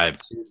 So I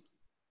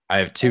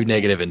have 2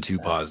 negative and 2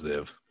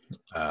 positive.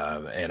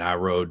 And I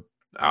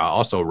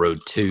also wrote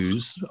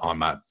 2s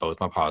on both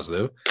my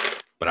positive,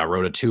 but I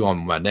wrote a 2 on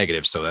my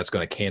negative, so that's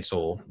going to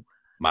cancel.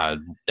 My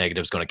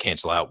negative's going to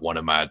cancel out one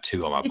of my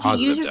 2 on my Did you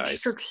positive use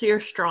dice. your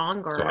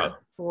strong So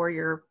for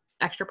your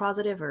extra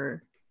positive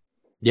or?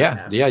 Yeah,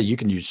 No. yeah, you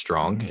can use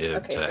strong Okay,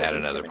 to so add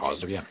use another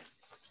positive. Yeah.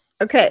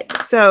 Okay.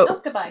 So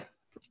Oh, goodbye.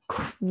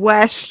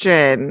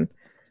 question.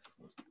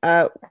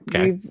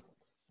 Okay.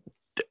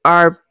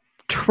 Our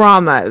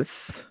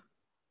traumas.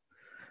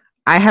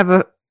 I have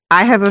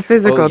a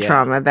physical yeah.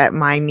 trauma that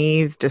my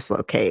knees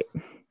dislocate.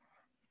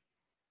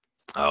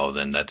 Oh,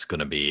 then that's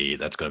gonna be a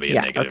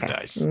negative okay.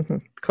 dice. Mm-hmm.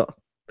 Cool.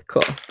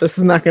 This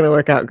is not going to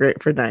work out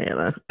great for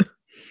Diana.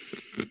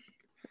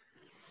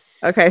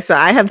 Okay, so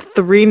I have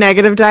 3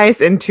 negative dice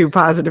and 2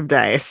 positive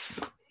dice.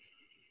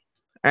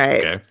 All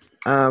right.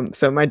 Okay.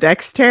 So my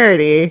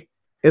dexterity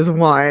is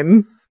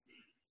 1.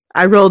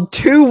 I rolled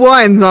 2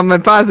 1s on my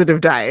positive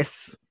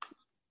dice.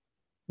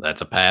 That's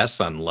a pass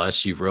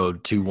unless you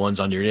rolled 2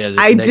 1s on your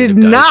I negative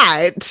did dice.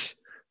 not.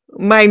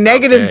 My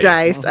negative Okay.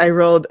 dice, I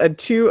rolled a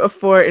 2, a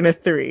 4, and a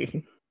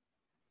 3.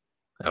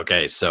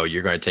 Okay, so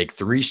you're going to take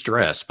 3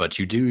 stress, but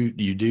you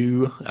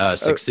do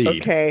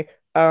succeed. Okay.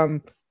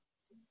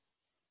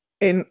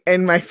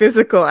 In my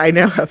physical, I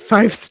now have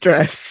 5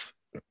 stress.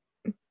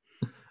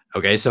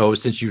 Okay, so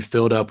since you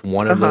filled up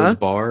one of those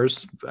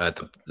bars at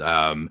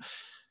the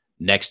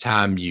next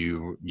time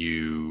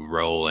you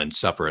roll and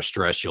suffer a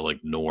stress, you'll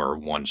ignore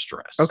 1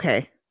 stress.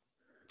 Okay.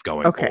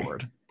 Going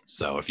forward.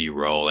 So if you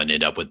roll and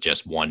end up with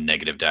just 1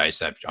 negative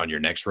dice on your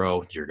next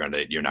roll, you're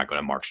not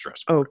gonna mark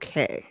stress.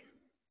 Okay.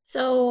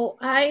 So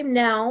I'm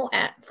now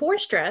at 4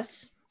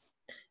 stress,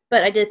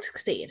 but I did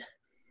succeed.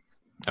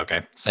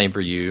 Okay. Same for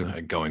you.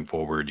 Going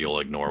forward, you'll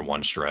ignore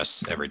 1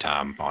 stress every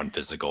time on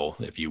physical.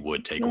 If you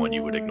would take 1,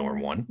 you would ignore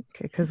 1.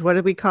 Okay, because what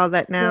do we call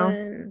that now?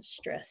 1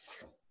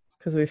 stress.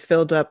 Because we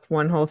filled up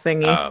one whole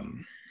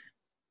thingy.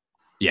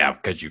 Yeah,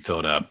 because you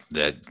filled up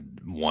that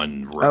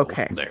 1 row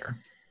there.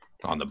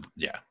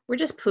 We're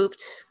just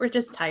pooped. We're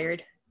just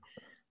tired.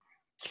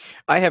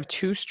 I have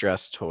 2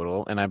 stress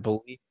total, and I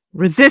believe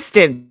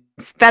Resistance.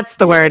 That's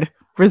the word.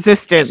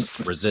 Resistance.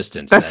 Yes,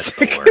 resistance. That's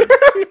the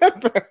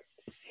word.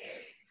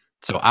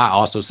 So I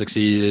also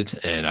succeeded,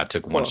 and I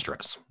took 1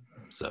 stress.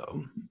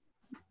 So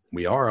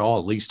we are all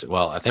at least.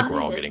 Well, I think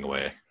we're all getting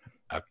away.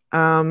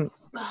 Can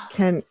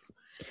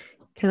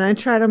I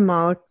try to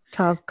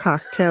Molotov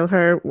cocktail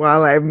her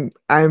while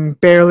I'm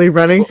barely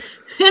running?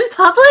 In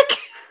public?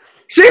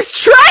 She's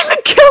trying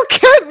to kill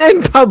Kent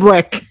in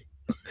public.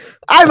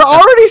 I've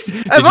already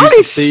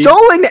succeed?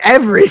 stolen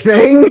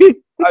everything.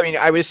 I mean,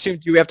 I would assume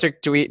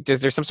does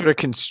there some sort of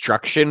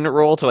construction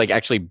role to like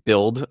actually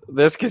build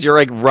this? Because you're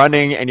like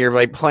running and you're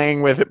like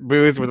playing with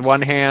booze with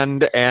one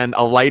hand and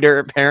a lighter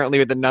apparently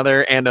with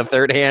another and a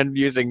third hand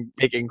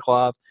making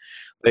cloth.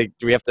 Like,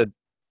 do we have to?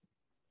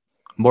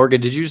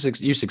 Morgan, did you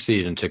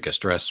succeeded and took a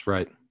stress,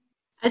 right?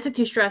 I took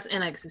 2 stress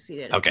and I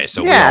succeeded. Okay,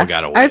 so we all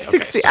got away. I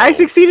Okay,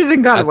 succeeded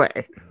and got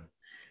away.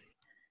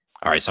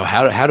 All right, so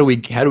how do we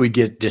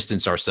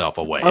distance ourselves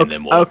away and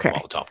then we'll Okay.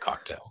 Molotov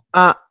cocktail?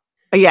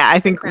 Yeah, I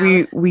think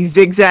crowd. we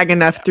zigzag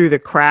enough through the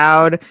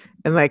crowd,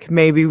 and like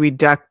maybe we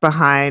duck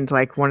behind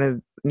like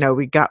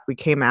we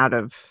came out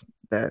of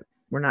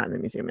we're not in the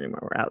museum anymore,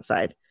 we're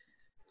outside.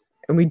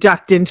 And we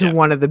ducked into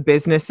one of the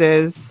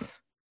businesses.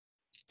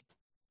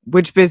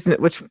 Which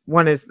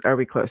one are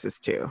we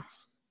closest to?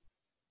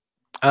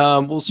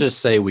 We'll just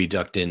say we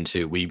ducked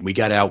into we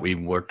got out, we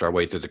worked our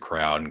way through the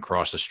crowd and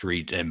crossed the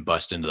street and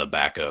bust into the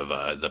back of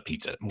one of the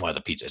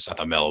pizzas at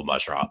the Mellow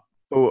Mush Shop.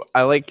 Oh,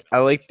 I like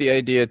the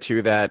idea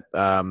too that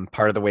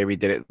part of the way we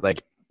did it,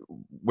 like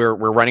we're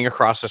running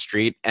across the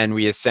street and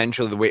we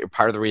essentially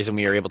part of the reason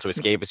we are able to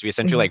escape is we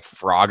essentially like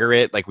Frogger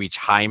it, like we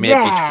time it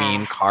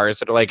between cars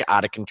that are like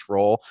out of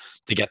control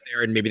to get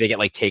there, and maybe they get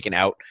like taken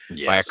out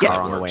by a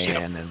car on the way in.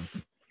 And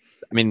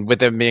I mean, with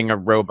them being a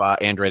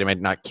robot android, it might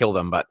not kill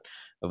them, but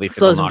at least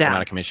it'll knock them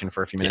out of commission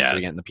for a few minutes to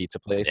get in the pizza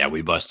place. Yeah,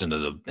 we bust into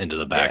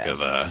the back of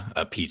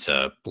a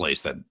pizza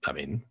place that, I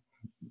mean,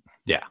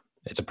 yeah,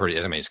 it's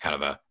it's kind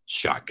of a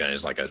shotgun.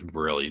 It's like a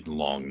really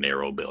long,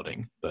 narrow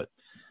building, but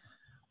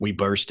we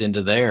burst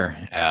into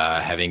there,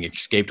 having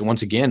escaped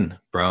once again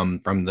from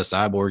the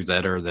cyborgs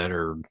that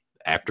are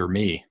after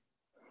me.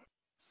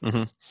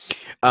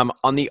 Mm-hmm.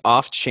 On the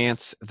off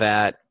chance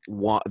that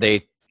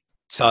they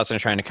saw us and are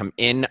trying to come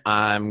in,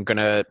 I'm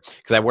gonna,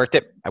 because I worked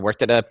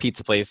at a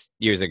pizza place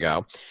years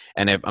ago,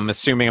 and I'm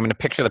assuming I'm gonna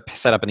picture the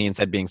setup on the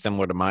inside being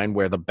similar to mine,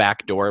 where the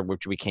back door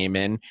which we came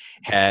in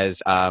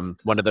has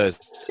one of those.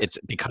 It's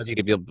because you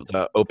to be able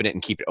to open it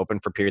and keep it open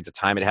for periods of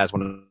time. It has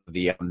one of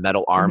the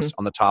metal arms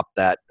on the top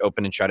that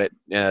open and shut it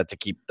to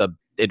keep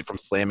it from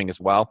slamming as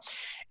well.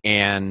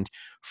 And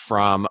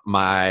from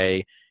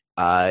my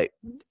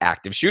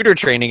active shooter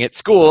training at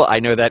school, I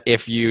know that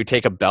if you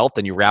take a belt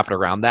and you wrap it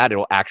around that,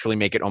 it'll actually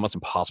make it almost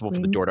impossible for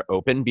the door to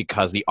open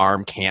because the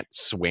arm can't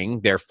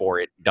swing.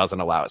 Therefore, it doesn't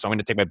allow it. So I'm going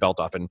to take my belt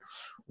off and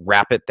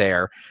wrap it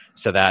there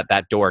so that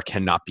that door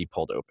cannot be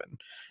pulled open.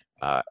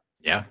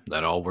 Yeah,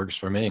 that all works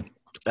for me.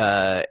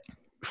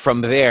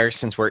 From there,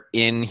 since we're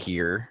in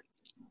here,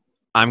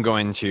 I'm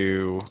going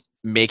to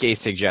make a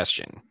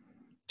suggestion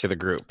to the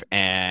group,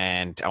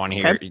 and I want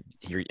to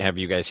have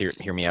you guys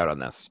hear me out on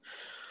this.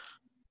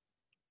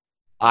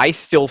 I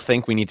still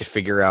think we need to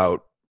figure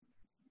out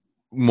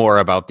more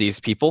about these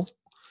people.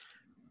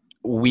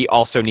 We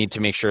also need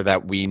to make sure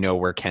that we know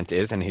where Kent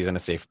is and he's in a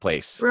safe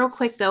place. Real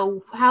quick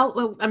though,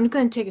 I'm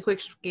going to take a quick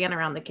scan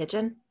around the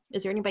kitchen.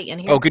 Is there anybody in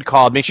here? Oh, good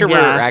call. Make sure we're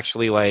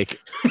actually like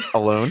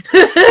alone.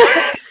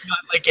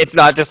 It's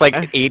not just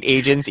like 8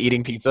 agents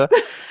eating pizza.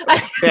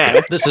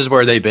 Yeah, this is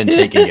where they've been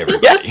taking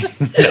everybody.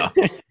 No.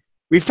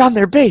 We found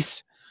their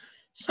base.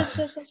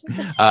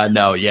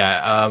 No,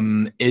 yeah.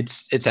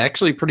 It's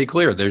actually pretty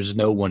clear. There's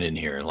no one in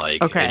here.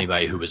 Like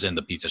anybody who was in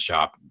the pizza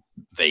shop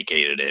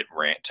vacated it,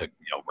 ran.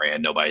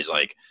 Nobody's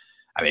like,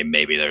 I mean,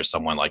 maybe there's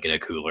someone like in a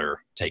cooler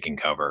taking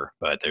cover,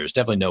 but there's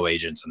definitely no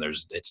agents, and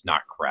it's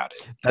not crowded.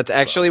 That's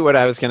actually what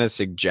I was going to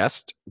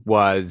suggest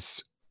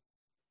was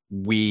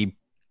we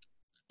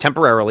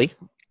temporarily,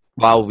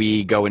 while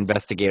we go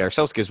investigate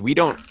ourselves, because we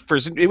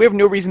have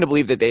no reason to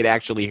believe that they'd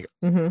actually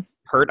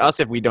hurt us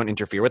if we don't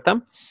interfere with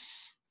them.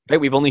 Right?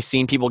 We've only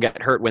seen people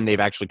get hurt when they've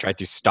actually tried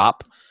to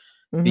stop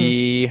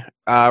the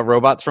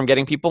robots from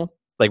getting people.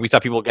 Like we saw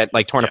people get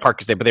like torn apart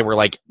because they were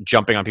like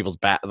jumping on people's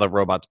back, the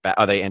robots' back,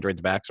 the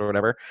androids' backs or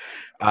whatever.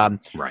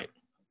 Right.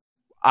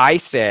 I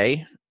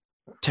say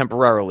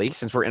temporarily,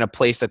 since we're in a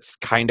place that's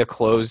kind of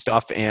closed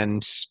off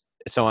and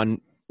so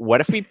on. What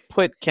if we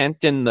put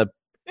Kent in the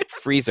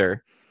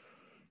freezer,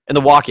 in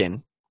the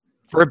walk-in?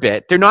 For a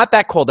bit. They're not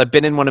that cold. I've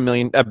been in one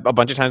a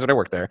bunch of times when I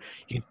worked there.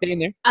 You can stay in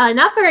there.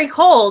 Not very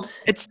cold.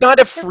 It's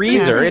not a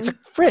freezer. It's a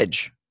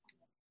fridge.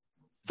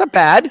 It's not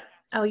bad.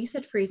 Oh, you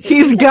said freezer.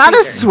 He's got a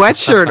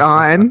sweatshirt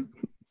on.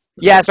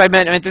 Yes, but I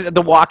meant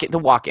the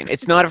walk-in.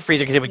 It's not a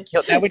freezer because it would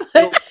kill. That would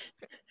kill.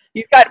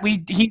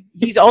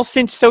 He's all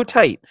cinched so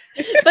tight.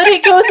 But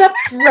it goes up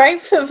right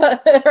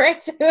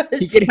to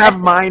his He can have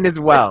mine as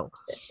well.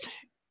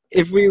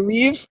 If we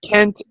leave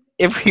Kent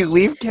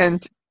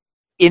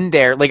in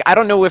there, like I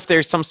don't know if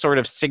there's some sort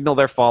of signal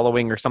they're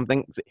following or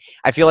something.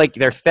 I feel like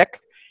they're thick.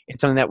 It's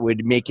something that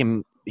would make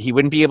him. He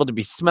wouldn't be able to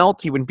be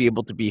smelt. He wouldn't be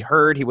able to be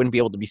heard. He wouldn't be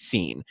able to be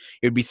seen.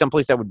 It would be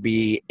someplace that would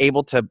be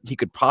able to. He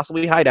could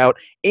possibly hide out,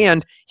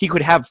 and he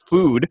could have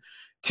food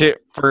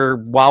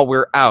for while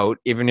we're out.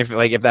 Even if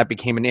that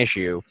became an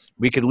issue,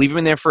 we could leave him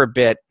in there for a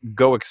bit,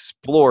 go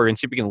explore, and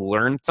see if we can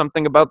learn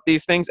something about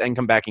these things, and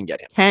come back and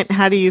get him. Kent,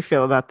 how do you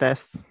feel about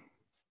this?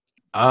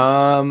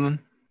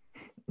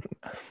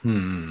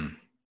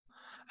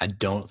 I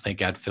don't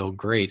think I'd feel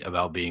great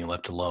about being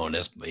left alone,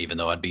 even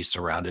though I'd be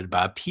surrounded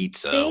by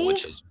pizza, See?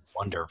 which is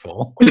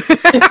wonderful.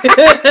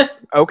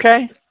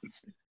 Okay.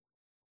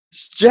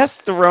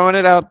 Just throwing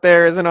it out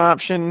there as an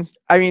option.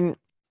 I mean,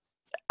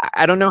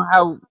 I don't know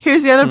how.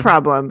 Here's the other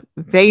problem.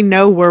 They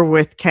know we're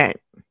with Kent.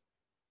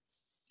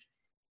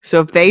 So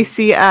if they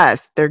see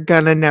us, they're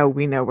gonna know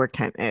we know where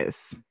Kent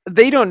is.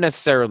 They don't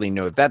necessarily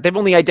know that. They've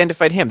only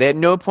identified him. They at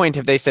no point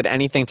have they said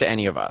anything to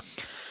any of us.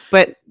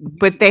 But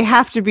they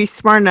have to be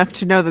smart enough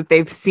to know that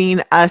they've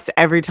seen us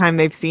every time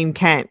they've seen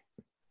Kent.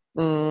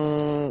 I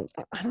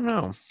don't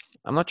know.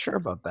 I'm not sure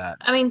about that.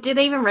 I mean, did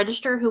they even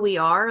register who we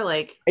are?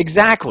 Like,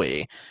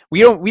 Exactly.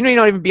 We may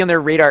not even be on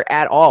their radar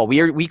at all.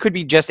 We could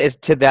be just as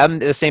to them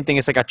the same thing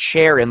as like a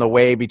chair in the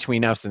way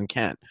between us and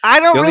Kent. I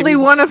don't The only really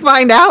people- want to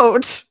find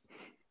out.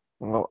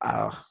 Well,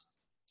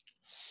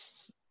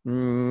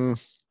 mm,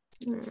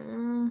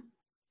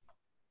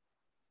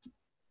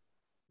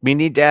 we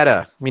need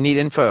data. We need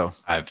info.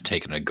 I've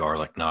taken a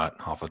garlic knot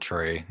off a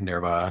tray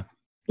nearby.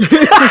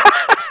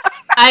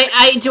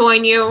 I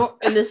join you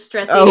in this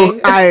stress Oh,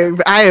 eating.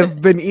 I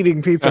have been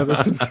eating pizza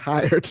this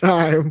entire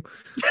time.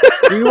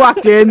 We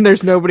walked in.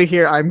 There's nobody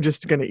here. I'm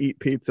just gonna eat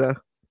pizza.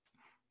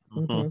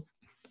 Mhm.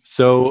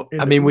 So,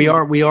 I mean, we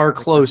Ooh. are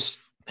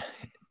close.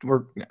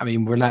 We're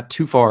not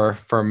too far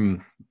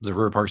from the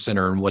River Park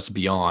Center and what's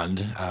beyond.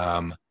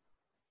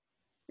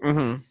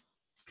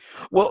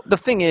 Well, the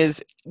thing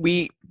is,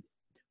 we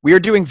are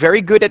doing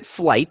very good at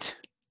flight.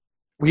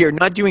 We are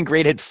not doing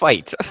great at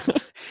fight.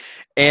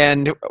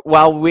 And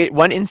while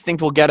one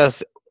instinct will get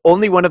us,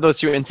 only one of those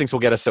two instincts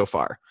will get us so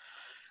far.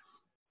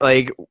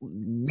 Like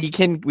we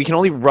can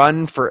only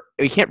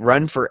we can't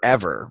run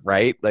forever,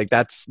 right? Like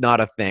that's not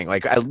a thing.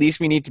 Like at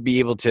least we need to be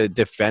able to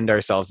defend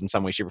ourselves in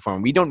some way, shape, or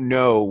form. We don't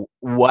know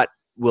what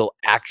will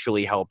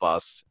actually help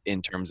us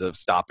in terms of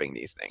stopping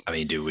these things. I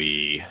mean, do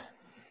we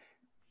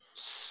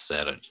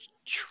set a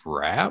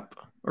trap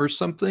or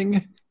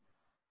something?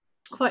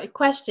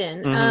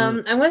 Question.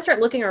 Mhm. I'm gonna start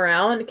looking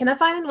around. Can I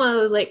find one of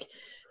those like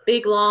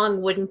big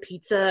long wooden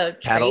pizza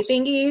tray Paddles?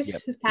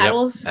 thingies?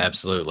 Paddles.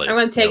 Absolutely. I'm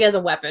gonna take it as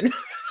a weapon.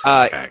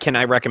 Okay. Can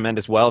I recommend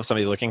as well if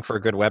somebody's looking for a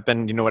good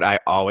weapon? You know what I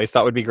always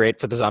thought would be great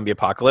for the zombie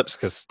apocalypse,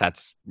 because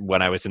that's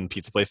when I was in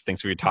pizza place,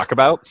 things we would talk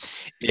about,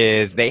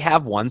 is they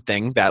have one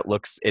thing that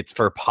it's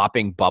for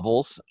popping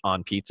bubbles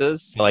on pizzas.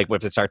 So like when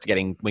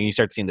you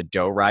start seeing the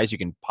dough rise, you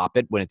can pop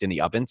it when it's in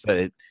the oven so that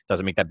it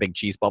doesn't make that big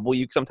cheese bubble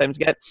you sometimes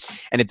get.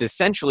 And it's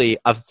essentially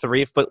a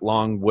 3-foot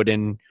long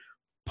wooden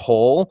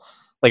pole,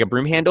 like a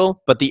broom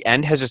handle, but the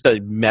end has just a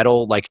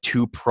metal like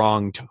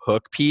 2-pronged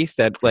hook piece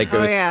that like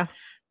Oh goes yeah.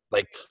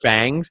 like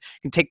fangs.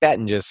 You can take that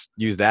and just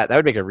use that. That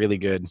would make a really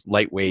good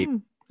lightweight.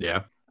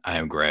 Yeah. I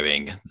am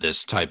grabbing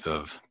this type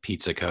of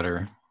pizza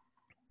cutter.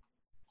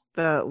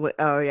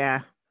 Oh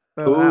yeah.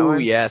 that Oh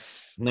one.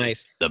 yes,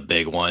 nice. The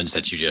big ones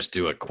that you just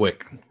do a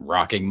quick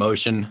rocking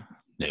motion.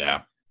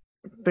 Yeah.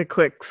 The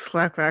quick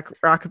slap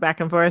rock back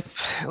and forth.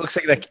 It looks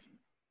like that.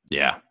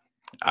 Yeah.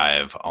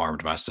 I've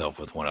armed myself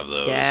with one of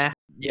those. Yeah.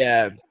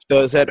 Yeah,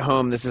 those at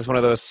home. This is one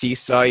of those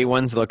seesaw-y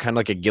ones that look kind of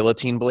like a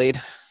guillotine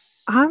blade.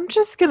 I'm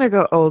just gonna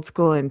go old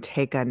school and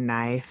take a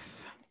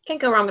knife.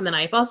 Can't go wrong with the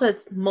knife. Also,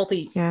 it's Yeah, classic.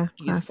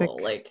 multi-useful.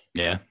 Like,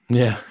 Yeah.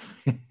 Yeah.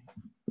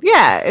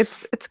 Yeah,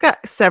 it's got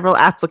several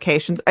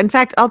applications. In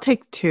fact, I'll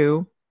take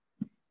 2.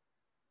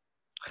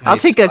 I'll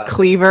Nice. take a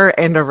cleaver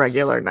and a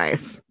regular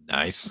knife.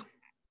 Nice.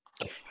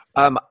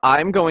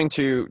 I'm going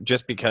to,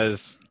 just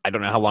because I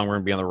don't know how long we're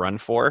going to be on the run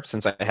for,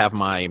 since I have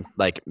my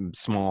like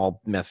small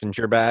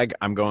messenger bag,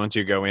 I'm going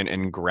to go in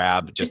and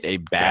grab just a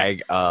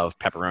bag of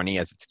pepperoni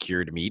as it's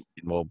cured meat.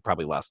 It will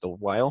probably last a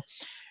while,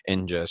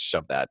 and just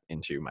shove that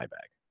into my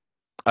bag.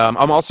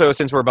 I'm also,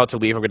 since we're about to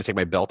leave, I'm going to take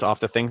my belt off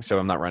the thing so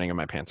I'm not running and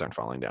my pants aren't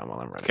falling down while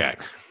I'm running. Okay.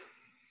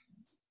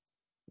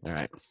 All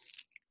right.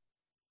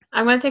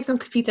 I'm gonna take some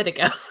pizza to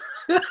go.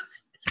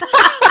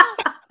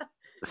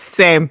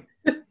 Same.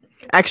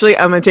 Actually,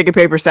 I'm gonna take a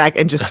paper sack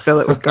and just fill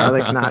it with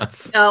garlic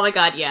knots. Oh my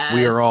god, yes.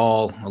 We are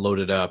all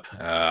loaded up,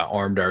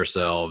 armed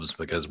ourselves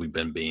because we've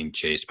been being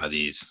chased by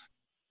these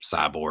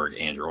cyborg,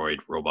 android,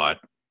 robot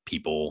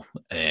people.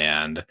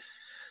 And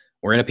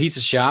we're in a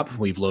pizza shop.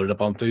 We've loaded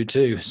up on food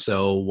too.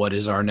 So what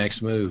is our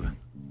next move?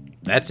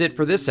 That's it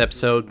for this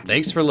episode.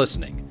 Thanks for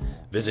listening.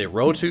 Visit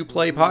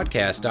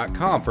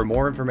roll2playpodcast.com for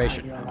more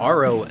information.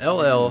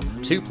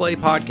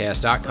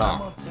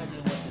 ROLL2playpodcast.com.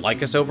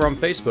 Like us over on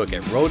Facebook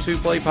at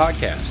Roll2Play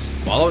Podcast.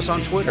 Follow us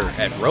on Twitter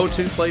at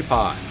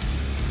Roll2PlayPod.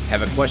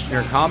 Have a question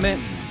or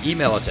comment?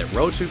 Email us at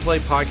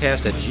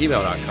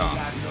roll2playpodcast@gmail.com.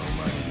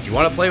 If you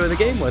want to play with a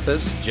game with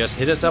us, just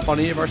hit us up on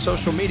any of our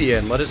social media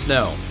and let us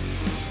know.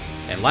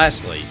 And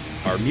lastly,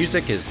 our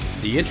music is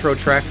the intro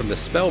track from the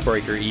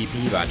Spellbreaker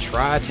EP by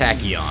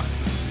Tritachyon.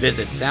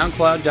 Visit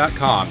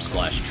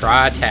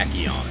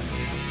soundcloud.com/Tritachyon.